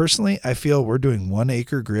personally, I feel we're doing 1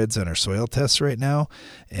 acre grids on our soil tests right now,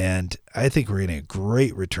 and I think we're getting a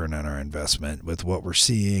great return on our investment with what we're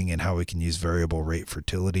seeing and how we can use variable rate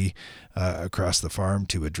fertility across the farm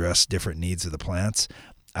to address different needs of the plants.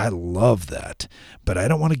 I love that, but I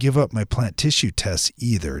don't want to give up my plant tissue tests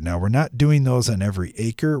either. Now, we're not doing those on every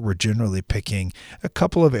acre. We're generally picking a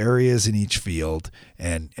couple of areas in each field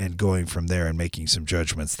and going from there and making some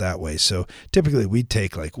judgments that way. So typically we'd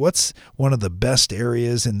take like, what's one of the best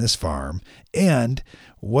areas in this farm, and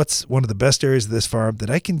what's one of the best areas of this farm that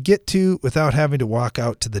I can get to without having to walk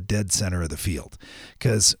out to the dead center of the field.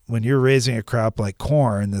 Because when you're raising a crop like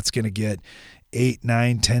corn that's going to get 8,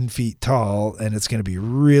 9, 10 feet tall, and it's going to be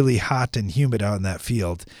really hot and humid out in that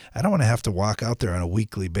field, I don't want to have to walk out there on a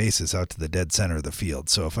weekly basis out to the dead center of the field.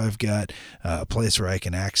 So if I've got a place where I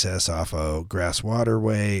can access off a grass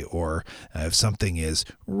waterway, or if something is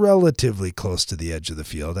relatively close to the edge of the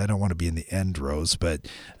field, I don't want to be in the end rows, but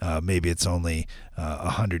maybe it's only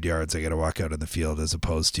 100 yards I got to walk out in the field as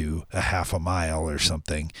opposed to a half a mile or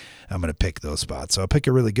something, I'm going to pick those spots. So I'll pick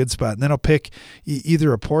a really good spot, and then I'll pick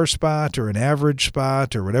either a poor spot or an average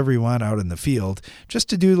spot or whatever you want out in the field, just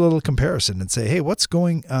to do a little comparison and say, hey, what's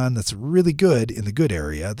going on that's really good in the good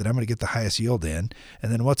area that I'm going to get the highest yield in,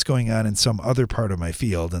 and then what's going on in some other part of my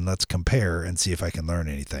field, and let's compare and see if I can learn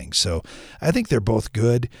anything. So I think they're both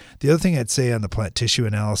good. The other thing I'd say on the plant tissue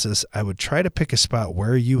analysis, I would try to pick a spot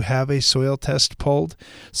where you have a soil test pulled.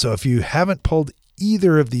 So if you haven't pulled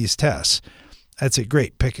either of these tests, I'd say,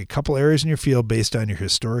 great, pick a couple areas in your field based on your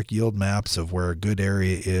historic yield maps of where a good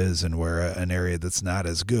area is and where an area that's not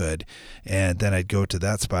as good. And then I'd go to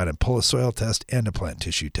that spot and pull a soil test and a plant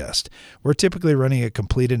tissue test. We're typically running a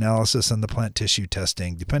complete analysis on the plant tissue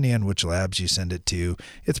testing. Depending on which labs you send it to,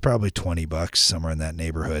 it's probably $20, somewhere in that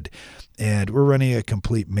neighborhood. And we're running a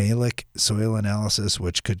complete Mehlich soil analysis,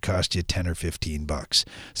 which could cost you $10 or $15.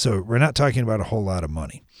 So we're not talking about a whole lot of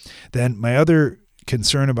money. Then my other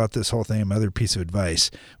concern about this whole thing, my other piece of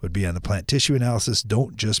advice would be on the plant tissue analysis,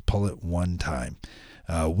 don't just pull it one time.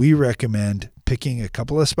 We recommend picking a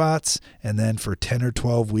couple of spots, and then for 10 or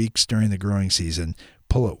 12 weeks during the growing season,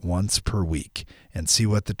 pull it once per week and see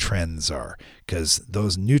what the trends are, because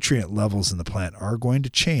those nutrient levels in the plant are going to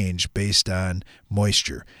change based on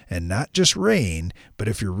moisture, and not just rain, but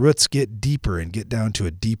if your roots get deeper and get down to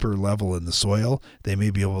a deeper level in the soil, they may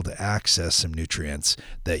be able to access some nutrients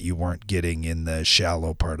that you weren't getting in the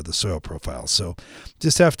shallow part of the soil profile. So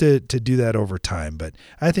just have to do that over time. But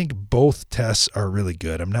I think both tests are really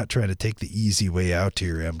good. I'm not trying to take the easy way out to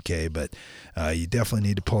your MK, but you definitely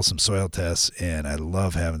need to pull some soil tests, and I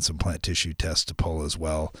love having some plant tissue tests to pull as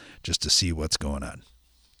well, just to see what's going on.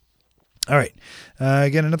 All right.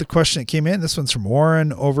 Again, another question that came in. This one's from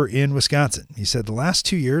Warren over in Wisconsin. He said, the last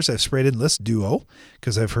 2 years I've sprayed Enlist Duo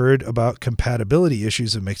because I've heard about compatibility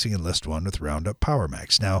issues of mixing Enlist 1 with Roundup Power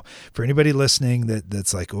Max. Now, for anybody listening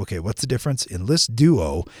that's like, okay, what's the difference? Enlist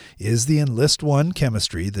Duo is the Enlist 1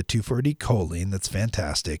 chemistry, the 2,4-D choline, that's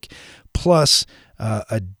fantastic, plus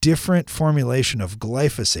a different formulation of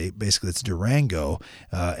glyphosate. Basically, it's Durango,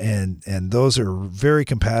 and those are very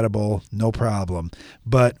compatible, no problem.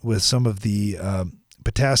 But with some of the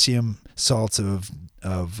potassium salts of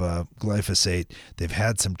glyphosate, they've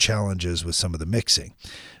had some challenges with some of the mixing.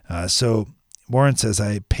 So Warren says,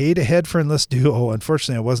 I paid ahead for Enlist Duo.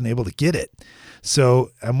 Unfortunately, I wasn't able to get it. So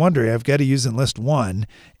I'm wondering, I've got to use Enlist 1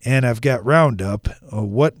 and I've got Roundup.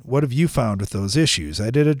 What have you found with those issues? I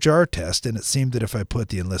did a jar test, and it seemed that if I put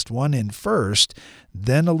the Enlist 1 in first,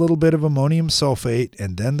 then a little bit of ammonium sulfate,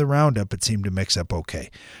 and then the Roundup, it seemed to mix up okay.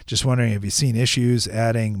 Just wondering, have you seen issues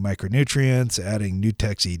adding micronutrients, adding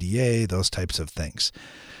Nutex EDA, those types of things?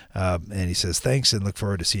 And he says, thanks, and look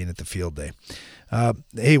forward to seeing you at the field day.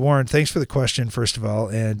 Hey, Warren, thanks for the question, first of all.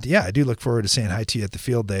 And yeah, I do look forward to saying hi to you at the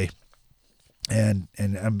field day. And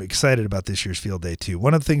I'm excited about this year's field day too.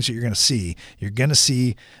 One of the things that you're going to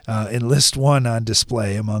see Enlist 1 on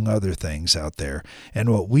display, among other things out there.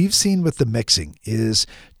 And what we've seen with the mixing is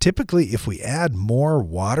typically if we add more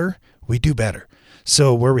water, we do better.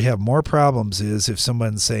 So where we have more problems is if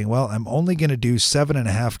someone's saying, well, I'm only going to do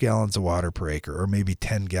 7.5 gallons of water per acre, or maybe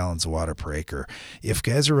 10 gallons of water per acre. If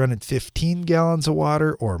guys are running 15 gallons of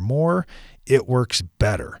water or more, it works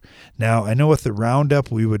better. Now, I know with the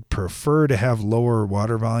Roundup, we would prefer to have lower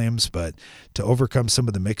water volumes, but to overcome some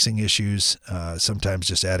of the mixing issues, sometimes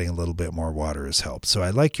just adding a little bit more water has helped. So I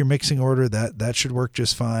like your mixing order. That should work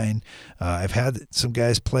just fine. I've had some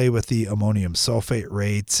guys play with the ammonium sulfate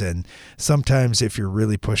rates, and sometimes if you're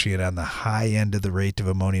really pushing it on the high end of the rate of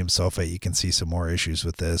ammonium sulfate, you can see some more issues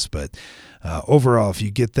with this. But overall, if you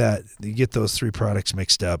get those three products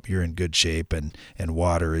mixed up, you're in good shape, and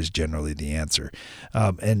water is generally the answer.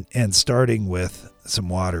 And starting with some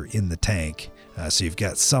water in the tank, so you've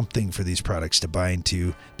got something for these products to bind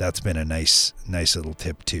to. That's been a nice little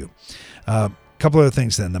tip too. couple other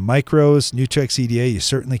things then. The micros, Nutrex EDA, you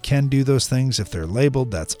certainly can do those things if they're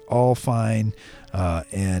labeled. That's all fine,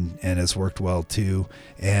 and has worked well too.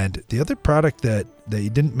 And the other product that you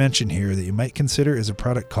didn't mention here that you might consider is a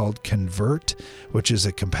product called Convert, which is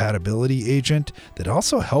a compatibility agent that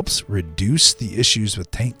also helps reduce the issues with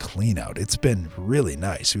tank cleanout. It's been really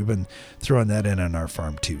nice. We've been throwing that in on our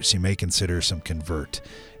farm too, so you may consider some Convert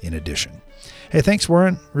in addition. Hey, thanks,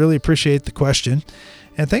 Warren. Really appreciate the question.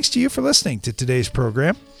 And thanks to you for listening to today's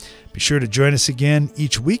program. Be sure to join us again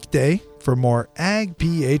each weekday for more Ag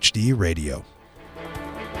PhD Radio.